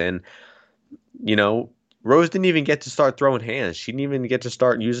Rose. And, Rose didn't even get to start throwing hands. She didn't even get to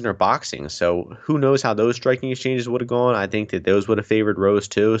start using her boxing. So who knows how those striking exchanges would have gone. I think that those would have favored Rose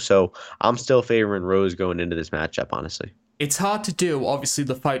too. So I'm still favoring Rose going into this matchup, honestly. It's hard to do. Obviously,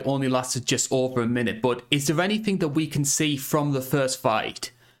 the fight only lasted just over a minute. But is there anything that we can see from the first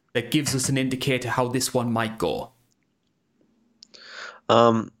fight that gives us an indicator how this one might go?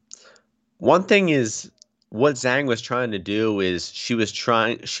 One thing is, what Zhang was trying to do is she was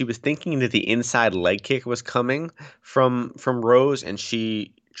thinking that the inside leg kick was coming from Rose, and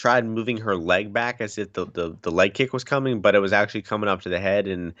she tried moving her leg back as if the leg kick was coming, but it was actually coming up to the head,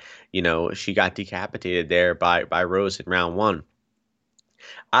 and she got decapitated there by Rose in round 1.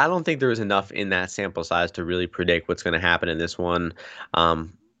 I don't think there was enough in that sample size to really predict what's going to happen in this one. Like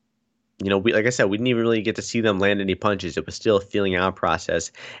I said, we didn't even really get to see them land any punches. It was still a feeling out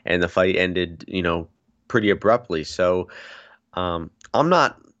process, and the fight ended, pretty abruptly. So I'm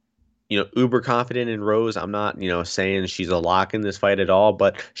not, uber confident in Rose. I'm not, saying she's a lock in this fight at all,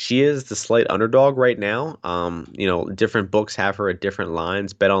 but she is the slight underdog right now. Different books have her at different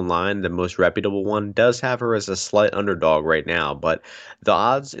lines. Bet Online, the most reputable one, does have her as a slight underdog right now. But the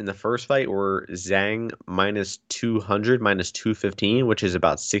odds in the first fight were Zhang minus 200, minus 215, which is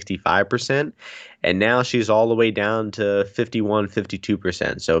about 65%. And now she's all the way down to 51,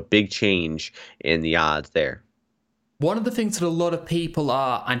 52%. So big change in the odds there. One of the things that a lot of people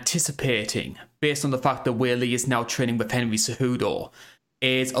are anticipating, based on the fact that Weili is now training with Henry Cejudo,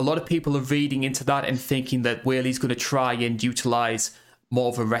 is a lot of people are reading into that and thinking that Weili's going to try and utilize more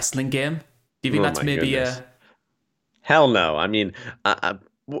of a wrestling game. Do you think that's maybe a... Hell no. I mean,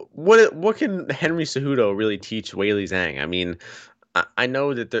 what can Henry Cejudo really teach Weili Zhang? I mean, I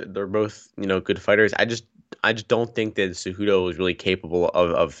know that they're both, good fighters. I just don't think that Cejudo is really capable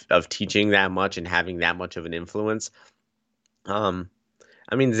of teaching that much and having that much of an influence.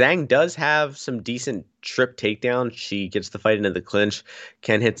 I mean, Zhang does have some decent trip takedowns. She gets the fight into the clinch,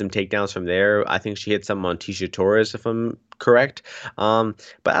 can hit some takedowns from there. I think she hit some on Tisha Torres, if I'm correct. But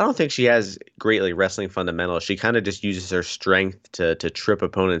I don't think she has great wrestling fundamentals. She kind of just uses her strength to trip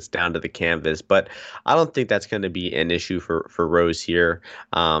opponents down to the canvas. But I don't think that's going to be an issue for Rose here.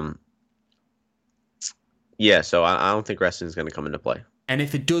 Yeah, so I don't think wrestling is going to come into play. And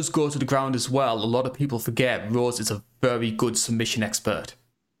if it does go to the ground as well, a lot of people forget Rose is a very good submission expert.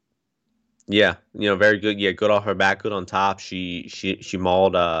 Yeah, very good. Yeah, good off her back, good on top. She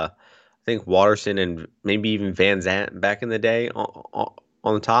mauled, I think, Watterson and maybe even Van Zant back in the day on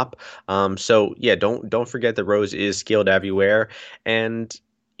the top. So yeah, don't forget that Rose is skilled everywhere, and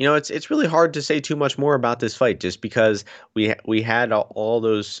it's really hard to say too much more about this fight just because we had all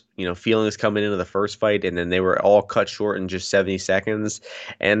those feelings coming into the first fight, and then they were all cut short in just 70 seconds.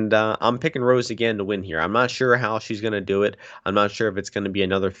 And I'm picking Rose again to win here. I'm not sure how she's going to do it. I'm not sure if it's going to be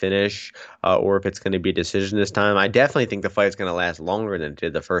another finish or if it's going to be a decision this time. I definitely think the fight's going to last longer than it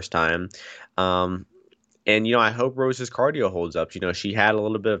did the first time. And, I hope Rose's cardio holds up. She had a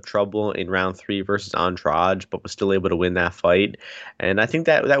little bit of trouble in round 3 versus Andrade, but was still able to win that fight. And I think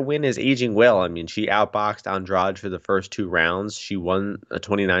that win is aging well. I mean, she outboxed Andrade for the first 2 rounds. She won a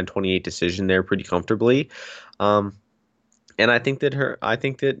 29-28 decision there pretty comfortably. And I think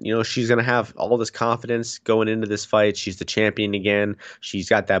that she's gonna have all this confidence going into this fight. She's the champion again. She's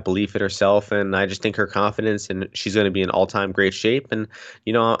got that belief in herself, and I just think her confidence and she's gonna be in all-time great shape. And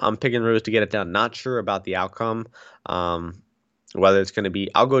I'm picking Rose to get it done. Not sure about the outcome. Whether it's gonna be,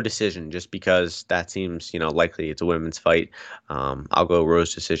 I'll go decision just because that seems likely. It's a women's fight. I'll go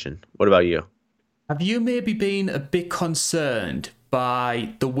Rose decision. What about you? Have you maybe been a bit concerned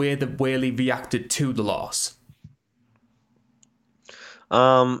by the way that Weili reacted to the loss?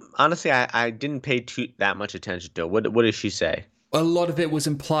 Honestly, I didn't pay that much attention to it. What did she say? A lot of it was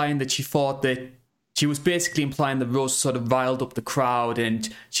implying that she thought that she was basically implying that Rose sort of riled up the crowd and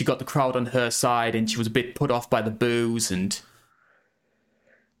she got the crowd on her side and she was a bit put off by the boos and.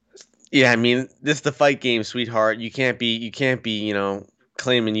 Yeah, I mean, this is the fight game, sweetheart. You can't be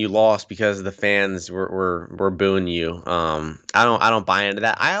claiming you lost because the fans were booing you. I don't buy into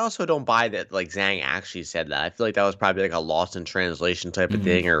that. I also don't buy that like Zhang actually said that. I feel like that was probably like a lost in translation type of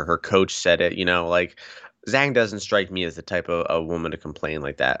thing, or her coach said it. Like Zhang doesn't strike me as the type of a woman to complain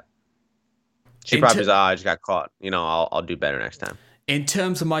like that. She probably says, "Oh, I just got caught. I'll do better next time." In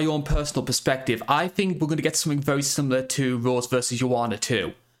terms of my own personal perspective, I think we're going to get something very similar to Rose versus Joanna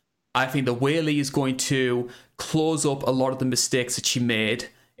too. I think that Weili is going to close up a lot of the mistakes that she made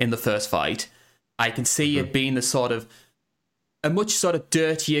in the first fight. I can see it being a much sort of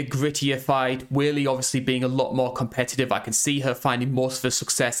dirtier, grittier fight. Weili obviously being a lot more competitive. I can see her finding most of her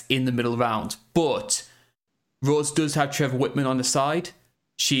success in the middle round. But Rose does have Trevor Whitman on the side.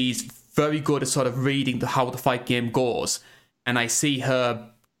 She's very good at sort of reading how the fight game goes. And I see her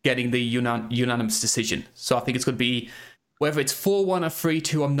getting the unanimous decision. So I think it's going to be, whether it's 4-1 or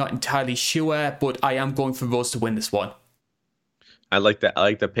 3-2, I'm not entirely sure, but I am going for Rose to win this one. I like that. I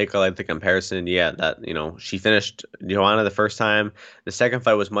like the pick. I like the comparison. Yeah, that she finished Joanna the first time. The second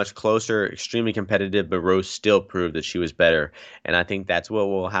fight was much closer, extremely competitive, but Rose still proved that she was better. And I think that's what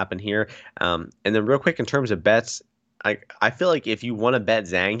will happen here. And then real quick in terms of bets, I feel like if you want to bet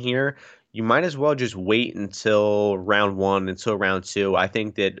Zhang here, you might as well just wait until round 1, until round 2. I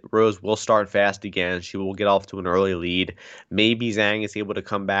think that Rose will start fast again. She will get off to an early lead. Maybe Zhang is able to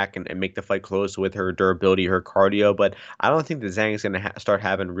come back and make the fight close with her durability, her cardio, but I don't think that Zhang is going to start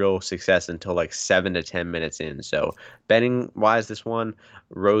having real success until like 7 to 10 minutes in. So betting wise, this one,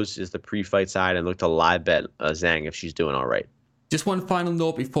 Rose is the pre-fight side and look to live bet Zhang if she's doing all right. Just one final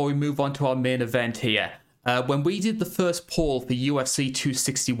note before we move on to our main event here. When we did the first poll for UFC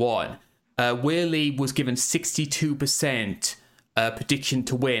 261, Weili was given 62% prediction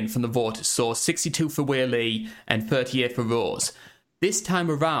to win from the voters. So 62 for Weili and 38 for Rose. This time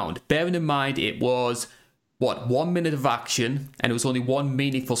around, bearing in mind it was, 1 minute of action and it was only one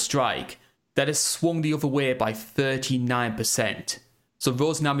meaningful strike, that has swung the other way by 39%. So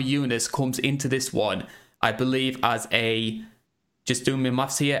Rose Namajunas comes into this one, I believe, as just doing my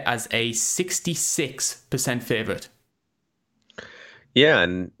maths here, as a 66% favourite. Yeah,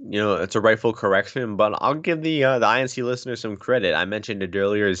 and it's a rightful correction, but I'll give the INC listeners some credit. I mentioned it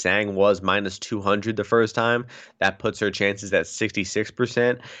earlier. Zhang was minus 200 the first time. That puts her chances at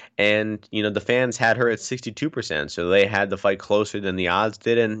 66%, and the fans had her at 62%. So they had the fight closer than the odds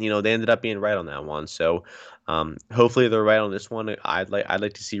did, and they ended up being right on that one. So hopefully they're right on this one. I'd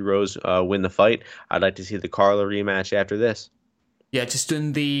like to see Rose win the fight. I'd like to see the Carla rematch after this. Yeah, just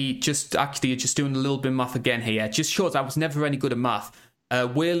doing a little bit of math again here. It just shows I was never any good at math.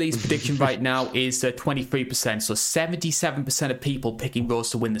 Weili's prediction right now is 23%, so 77% of people picking Rose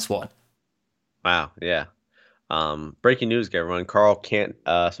to win this one. Wow, yeah. Breaking news, everyone. Carl can't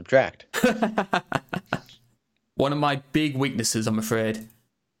subtract. One of my big weaknesses, I'm afraid.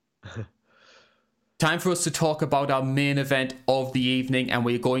 Time for us to talk about our main event of the evening, and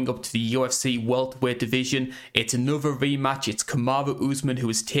we're going up to the UFC welterweight division. It's another rematch. It's Kamaru Usman who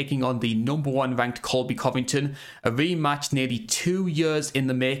is taking on the number 1 ranked Colby Covington. A rematch nearly 2 years in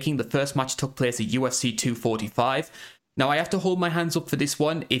the making. The first match took place at UFC 245. Now, I have to hold my hands up for this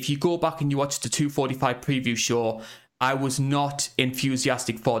one. If you go back and you watch the 245 preview show, I was not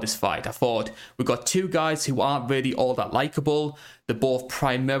enthusiastic for this fight. I thought we got two guys who aren't really all that likable. They're both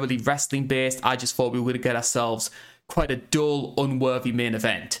primarily wrestling based. I just thought we were going to get ourselves quite a dull, unworthy main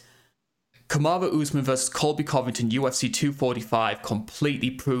event. Kamaru Usman versus Colby Covington, UFC 245,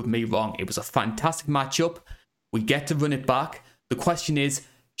 completely proved me wrong. It was a fantastic matchup. We get to run it back. The question is,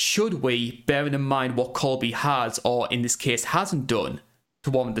 should we, bearing in mind what Colby has, or in this case hasn't done,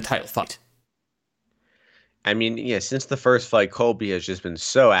 to warrant the title fight? I mean, yeah, since the first fight, Colby has just been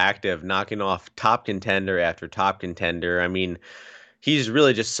so active, knocking off top contender after top contender. I mean, he's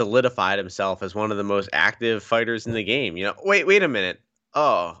really just solidified himself as one of the most active fighters in the game. Wait a minute.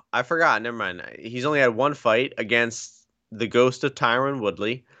 Oh, I forgot. Never mind. He's only had one fight against the ghost of Tyron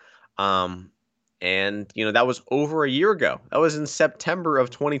Woodley. Um, and that was over a year ago. That was in September of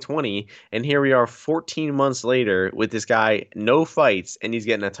 2020, and here we are 14 months later with this guy, no fights, and he's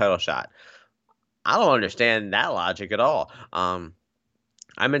getting a title shot. I don't understand that logic at all.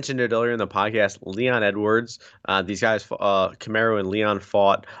 I mentioned it earlier in the podcast. Leon Edwards, these guys, Camaro and Leon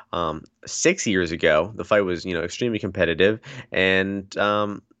fought 6 years ago. The fight was, extremely competitive, and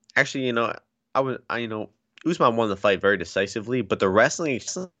actually, Usman won the fight very decisively, but the wrestling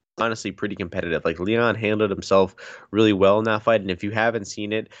is honestly pretty competitive. Like Leon handled himself really well in that fight, and if you haven't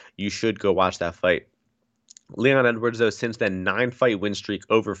seen it, you should go watch that fight. Leon Edwards, though, since then, 9 fight win streak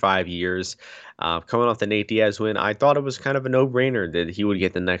over 5 years. Coming off the Nate Diaz win, I thought it was kind of a no brainer that he would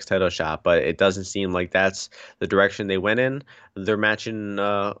get the next title shot, but it doesn't seem like that's the direction they went in. They're matching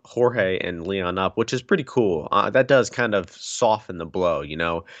Jorge and Leon up, which is pretty cool. That does kind of soften the blow,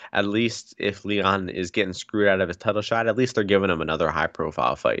 At least if Leon is getting screwed out of his title shot, at least they're giving him another high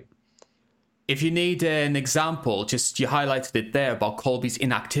profile fight. If you need an example, just you highlighted it there about Colby's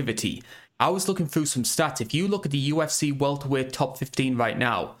inactivity. I was looking through some stats. If you look at the UFC welterweight top 15 right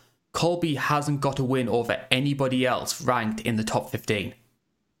now, Colby hasn't got a win over anybody else ranked in the top 15.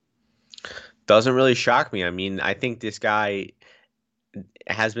 Doesn't really shock me. I mean, I think this guy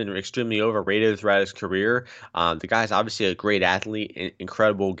has been extremely overrated throughout his career. The guy's obviously a great athlete,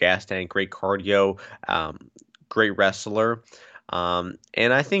 incredible gas tank, great cardio, great wrestler.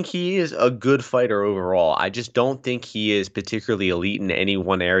 And I think he is a good fighter overall. I just don't think he is particularly elite in any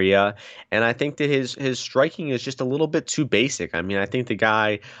one area. And I think that his striking is just a little bit too basic. I mean, I think the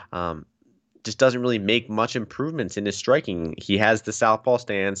guy just doesn't really make much improvements in his striking. He has the southpaw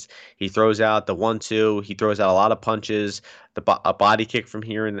stance. He throws out the 1-2. He throws out a lot of punches, a body kick from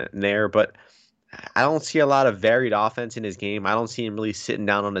here and there. But I don't see a lot of varied offense in his game. I don't see him really sitting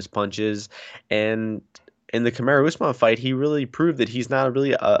down on his punches. And in the Kamaru Usman fight, he really proved that he's not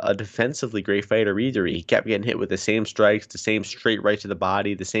really a defensively great fighter either. He kept getting hit with the same strikes, the same straight right to the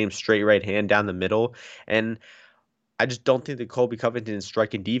body, the same straight right hand down the middle. And I just don't think that Colby Covington's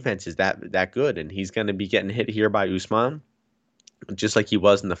striking defense is that good. And he's going to be getting hit here by Usman, just like he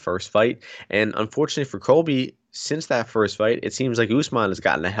was in the first fight. And unfortunately for Colby, since that first fight, it seems like Usman has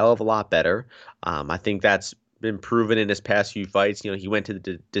gotten a hell of a lot better. I think that's been proven in his past few fights. He went to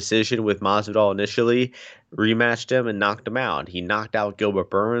the decision with Masvidal initially, rematched him, and knocked him out. He knocked out Gilbert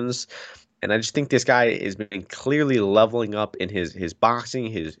Burns. And I just think this guy has been clearly leveling up in his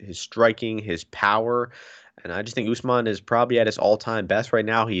boxing, his striking, his power. And I just think Usman is probably at his all-time best right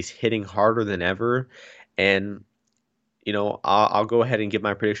now. He's hitting harder than ever. And I'll go ahead and give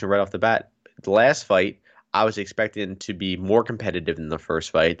my prediction right off the bat. The last fight, I was expecting to be more competitive than the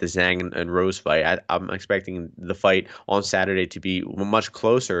first fight, the Zhang and Rose fight. I'm expecting the fight on Saturday to be much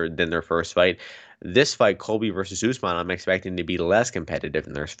closer than their first fight. This fight, Colby versus Usman, I'm expecting to be less competitive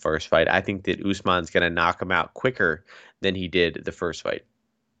than their first fight. I think that Usman's going to knock him out quicker than he did the first fight.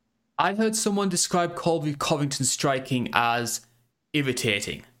 I heard someone describe Colby Covington's striking as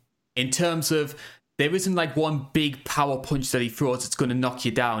irritating. In terms of, there isn't like one big power punch that he throws that's going to knock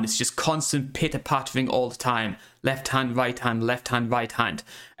you down. It's just constant pitter-pattering all the time. Left hand, right hand, left hand, right hand.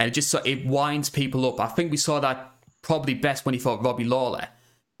 And it winds people up. I think we saw that probably best when he fought Robbie Lawler,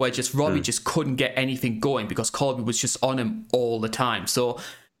 where just Robbie just couldn't get anything going because Colby was just on him all the time. So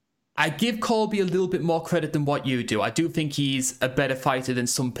I give Colby a little bit more credit than what you do. I do think he's a better fighter than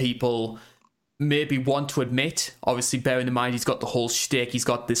some people maybe want to admit. Obviously, bearing in mind he's got the whole shtick. He's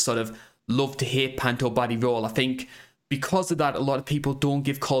got this sort of love to hate panto body roll. I think because of that, a lot of people don't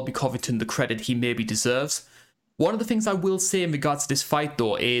give Colby Covington the credit he maybe deserves. One of the things I will say in regards to this fight,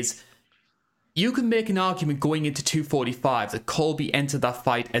 though, is you can make an argument going into 245 that Colby entered that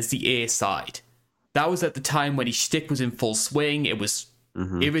fight as the A side. That was at the time when his shtick was in full swing. It was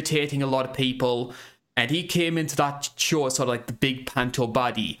irritating a lot of people. And he came into that show as sort of like the big panto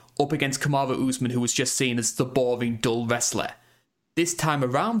body up against Kamaru Usman, who was just seen as the boring, dull wrestler. This time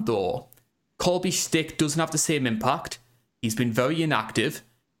around, though, Colby's stick doesn't have the same impact. He's been very inactive,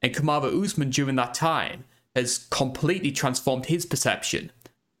 and Kamaru Usman during that time has completely transformed his perception.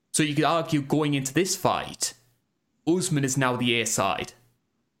 So you could argue going into this fight, Usman is now the A side.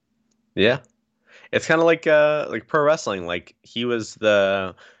 Yeah, it's kind of like pro wrestling. Like he was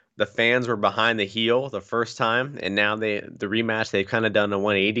the fans were behind the heel the first time, and now the rematch they've kind of done a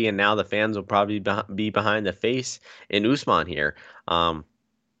 180, and now the fans will probably be behind the face in Usman here.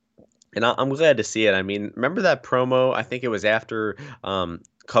 And I'm glad to see it. I mean, remember that promo? I think it was after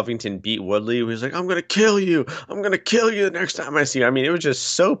Covington beat Woodley. He was like, "I'm gonna kill you. I'm gonna kill you the next time I see you." I mean, it was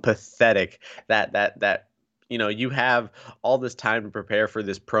just so pathetic that you have all this time to prepare for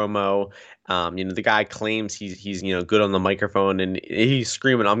this promo. The guy claims he's good on the microphone, and he's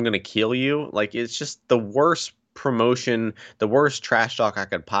screaming, "I'm gonna kill you!" Like it's just the worst promotion, the worst trash talk I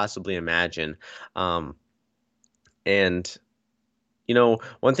could possibly imagine. And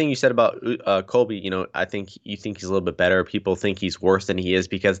one thing you said about Colby, I think you think he's a little bit better. People think he's worse than he is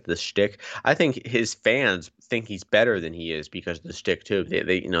because of the shtick. I think his fans think he's better than he is because of the shtick too.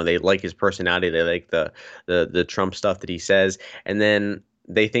 They like his personality. They like the Trump stuff that he says, and then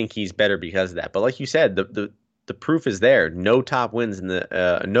they think he's better because of that. But like you said, the proof is there. No wins in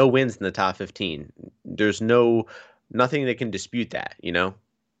the top 15. There's nothing that can dispute that.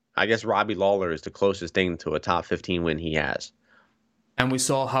 I guess Robbie Lawler is the closest thing to a top 15 win he has. And we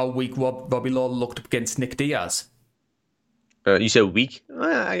saw how weak Robbie Lawler looked up against Nick Diaz. You said weak?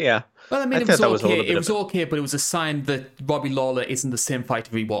 Yeah. Well, I mean, it was okay. It was okay, but it was a sign that Robbie Lawler isn't the same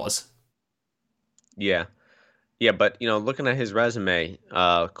fighter he was. Yeah. Yeah, but, looking at his resume,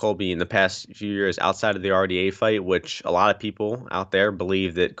 Colby, in the past few years, outside of the RDA fight, which a lot of people out there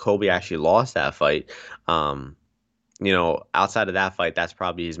believe that Colby actually lost that fight, outside of that fight, that's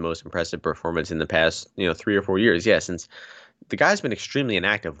probably his most impressive performance in the past, 3 or 4 years. Yeah, since the guy's been extremely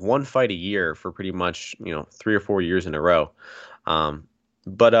inactive, one fight a year for pretty much, 3 or 4 years in a row.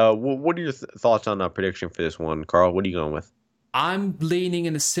 But what are your thoughts on a prediction for this one, Carl? What are you going with? I'm leaning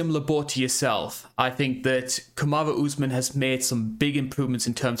in a similar boat to yourself. I think that Kamaru Usman has made some big improvements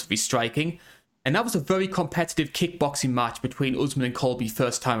in terms of his striking, and that was a very competitive kickboxing match between Usman and Colby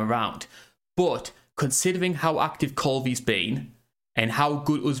first time around. But considering how active Colby's been and how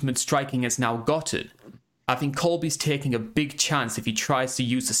good Usman's striking has now gotten, I think Colby's taking a big chance if he tries to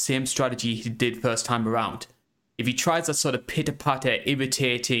use the same strategy he did first time around. If he tries that sort of pitter-patter,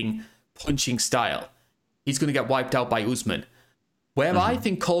 irritating, punching style, he's going to get wiped out by Usman. Where I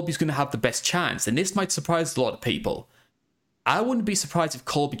think Colby's going to have the best chance, and this might surprise a lot of people, I wouldn't be surprised if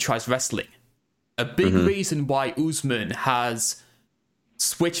Colby tries wrestling. A big reason why Usman has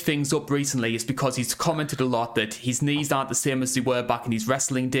switched things up recently is because he's commented a lot that his knees aren't the same as they were back in his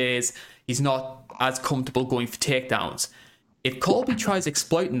wrestling days. He's not as comfortable going for takedowns. If Colby tries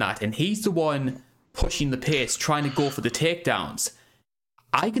exploiting that and he's the one pushing the pace, trying to go for the takedowns,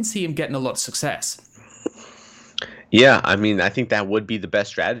 I can see him getting a lot of success. Yeah, I mean, I think that would be the best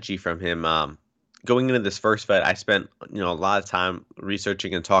strategy from him. Going into this first fight, I spent a lot of time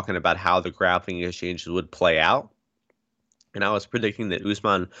researching and talking about how the grappling exchanges would play out. And I was predicting that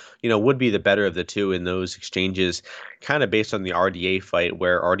Usman, would be the better of the two in those exchanges, kind of based on the RDA fight,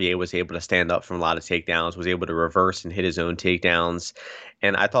 where RDA was able to stand up from a lot of takedowns, was able to reverse and hit his own takedowns.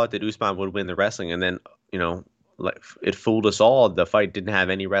 And I thought that Usman would win the wrestling. And then, it fooled us all. The fight didn't have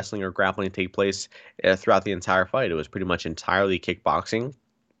any wrestling or grappling take place throughout the entire fight. It was pretty much entirely kickboxing.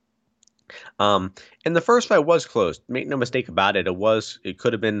 And the first fight was close. Make no mistake about it. It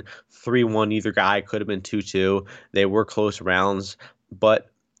could have been 3-1 either guy. It could have been 2-2. They were close rounds.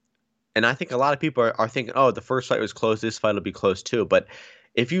 And I think a lot of people are thinking, oh, the first fight was close. This fight will be close too. But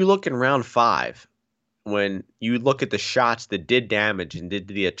if you look in round 5, when you look at the shots that did damage and did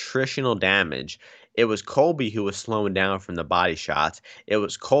the attritional damage, it was Colby who was slowing down from the body shots. It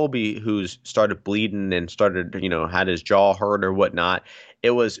was Colby who started bleeding and started, had his jaw hurt or whatnot.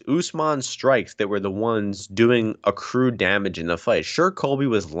 It was Usman's strikes that were the ones doing accrued damage in the fight. Sure, Colby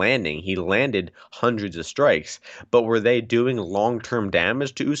was landing. He landed hundreds of strikes. But were they doing long-term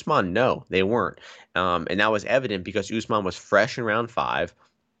damage to Usman? No, they weren't. And that was evident because Usman was fresh in round 5.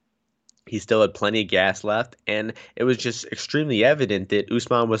 He still had plenty of gas left, and it was just extremely evident that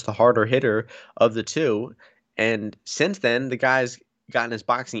Usman was the harder hitter of the two. And since then, the guy's gotten his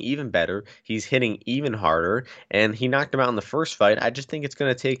boxing even better. He's hitting even harder, and he knocked him out in the first fight. I just think it's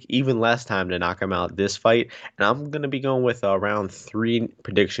going to take even less time to knock him out this fight, and I'm going to be going with a round 3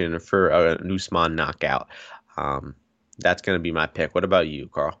 prediction for an Usman knockout. That's going to be my pick. What about you,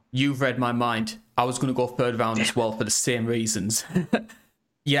 Carl? You've read my mind. I was going to go third round as well for the same reasons.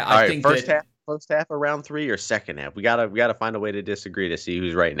 Yeah, I think first half of round 3 or second half. We gotta find a way to disagree to see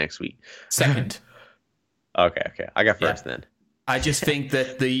who's right next week. Second. Okay. I got first then. I just think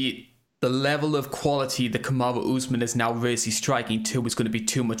that the level of quality that Kamaru Usman is now really striking to is going to be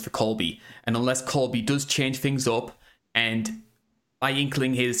too much for Colby. And unless Colby does change things up, and my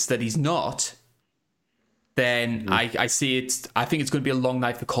inkling is that he's not, then I see it. I think it's going to be a long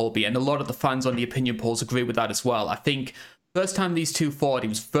night for Colby, and a lot of the fans on the opinion polls agree with that as well. I think first time these two fought, it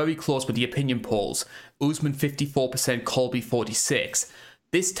was very close with the opinion polls. Usman 54%, Colby 46%.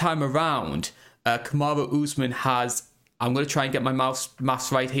 This time around, Kamaru Usman has, I'm going to try and get my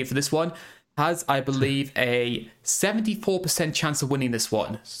maths right here for this one, has, I believe, a 74% chance of winning this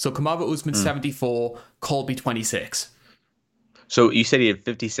one. So Kamaru Usman 74, Colby 26. So you said he had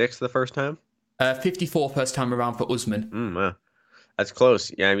 56 the first time? 54 first time around for Usman. Wow. That's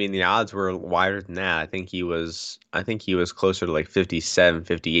close. Yeah, I mean the odds were wider than that. I think he was closer to like 57,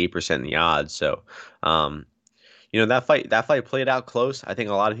 58% in the odds. So that fight played out close. I think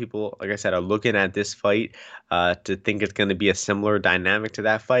a lot of people, like I said, are looking at this fight to think it's going to be a similar dynamic to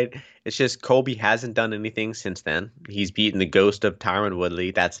that fight. It's just Colby hasn't done anything since then. He's beaten the ghost of Tyron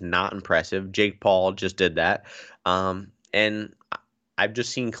Woodley. That's not impressive. Jake Paul just did that. And I've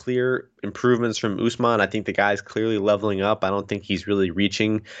just seen clear improvements from Usman. I think the guy's clearly leveling up. I don't think he's really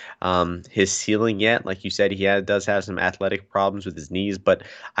reaching his ceiling yet. Like you said, he does have some athletic problems with his knees, but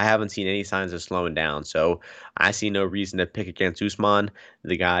I haven't seen any signs of slowing down. So I see no reason to pick against Usman.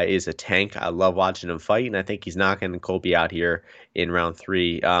 The guy is a tank. I love watching him fight, and I think he's knocking Colby out here in round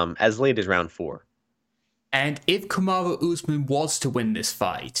 3, as late as round 4. And if Kamaru Usman was to win this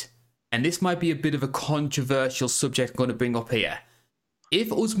fight, and this might be a bit of a controversial subject I'm going to bring up here, if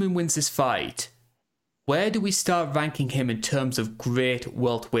Usman wins this fight, where do we start ranking him in terms of great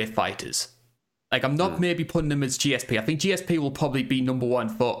welterweight fighters? Like, I'm not maybe putting him as GSP. I think GSP will probably be number 1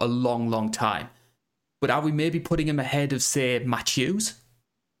 for a long, long time. But are we maybe putting him ahead of, say, Matt Hughes?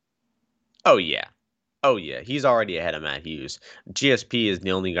 Oh, yeah. He's already ahead of Matt Hughes. GSP is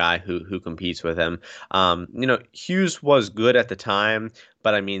the only guy who competes with him. Hughes was good at the time,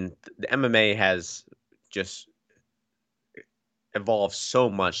 but I mean, the MMA has just evolved so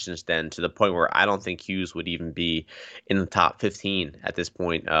much since then, to the point where I don't think Hughes would even be in the top 15 at this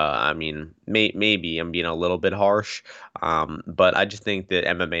point. I mean, maybe I'm being a little bit harsh, but I just think that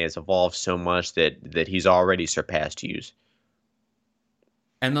MMA has evolved so much that he's already surpassed Hughes.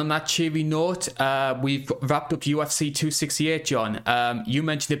 And on that cheery note, we've wrapped up UFC 268, John. You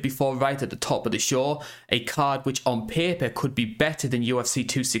mentioned it before right at the top of the show, a card which on paper could be better than UFC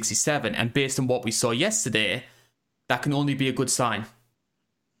 267, and based on what we saw yesterday, that can only be a good sign.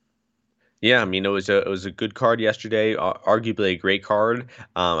 Yeah, I mean, it was a good card yesterday, arguably a great card.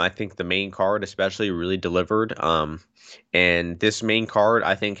 I think the main card especially really delivered. And this main card,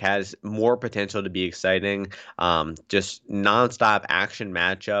 I think, has more potential to be exciting. Just nonstop action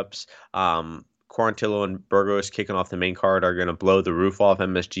matchups. Quarantillo and Burgos kicking off the main card are going to blow the roof off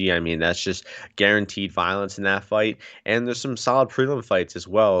MSG. I mean, that's just guaranteed violence in that fight. And there's some solid prelim fights as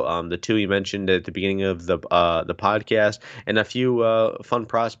well. The two you mentioned at the beginning of the podcast, and a few fun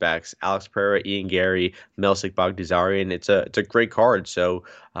prospects: Alex Pereira, Ian Gary, Melsik Baghdasaryan. It's a great card. So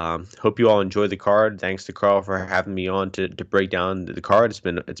hope you all enjoy the card. Thanks to Carl for having me on to break down the card. It's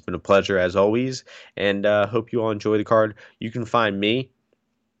been a pleasure as always, and hope you all enjoy the card. You can find me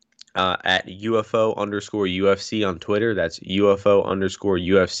at UFO_UFC on Twitter. That's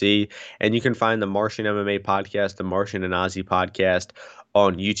UFO_UFC. And you can find the Martian MMA podcast, the Martian and Ozzy podcast,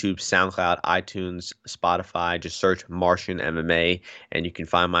 on YouTube, SoundCloud, iTunes, Spotify. Just search Martian MMA and you can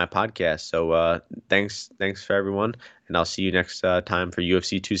find my podcast. So thanks for everyone, and I'll see you next time for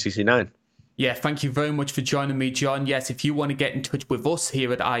UFC 269. Yeah, thank you very much for joining me, John. Yes, if you want to get in touch with us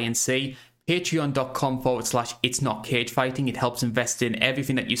here at INC, patreon.com/It's Not Cage Fighting. It helps invest in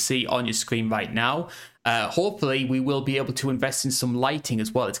everything that you see on your screen right now. Hopefully, we will be able to invest in some lighting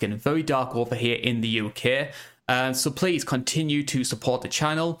as well. It's getting very dark over here in the UK. So please continue to support the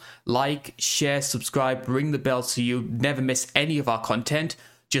channel. Like, share, subscribe, ring the bell so you never miss any of our content.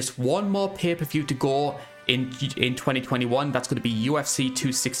 Just one more pay-per-view to go in 2021. That's going to be UFC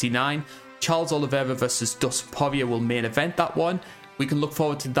 269. Charles Oliveira versus Dustin Poirier will main event that one. We can look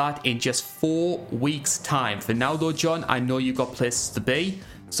forward to that in just 4 weeks' time. For now, though, John, I know you've got places to be,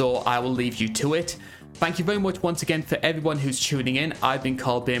 so I will leave you to it. Thank you very much once again for everyone who's tuning in. I've been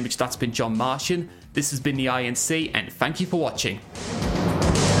Carl Bainbridge, that's been John Martian. This has been the INC, and thank you for watching.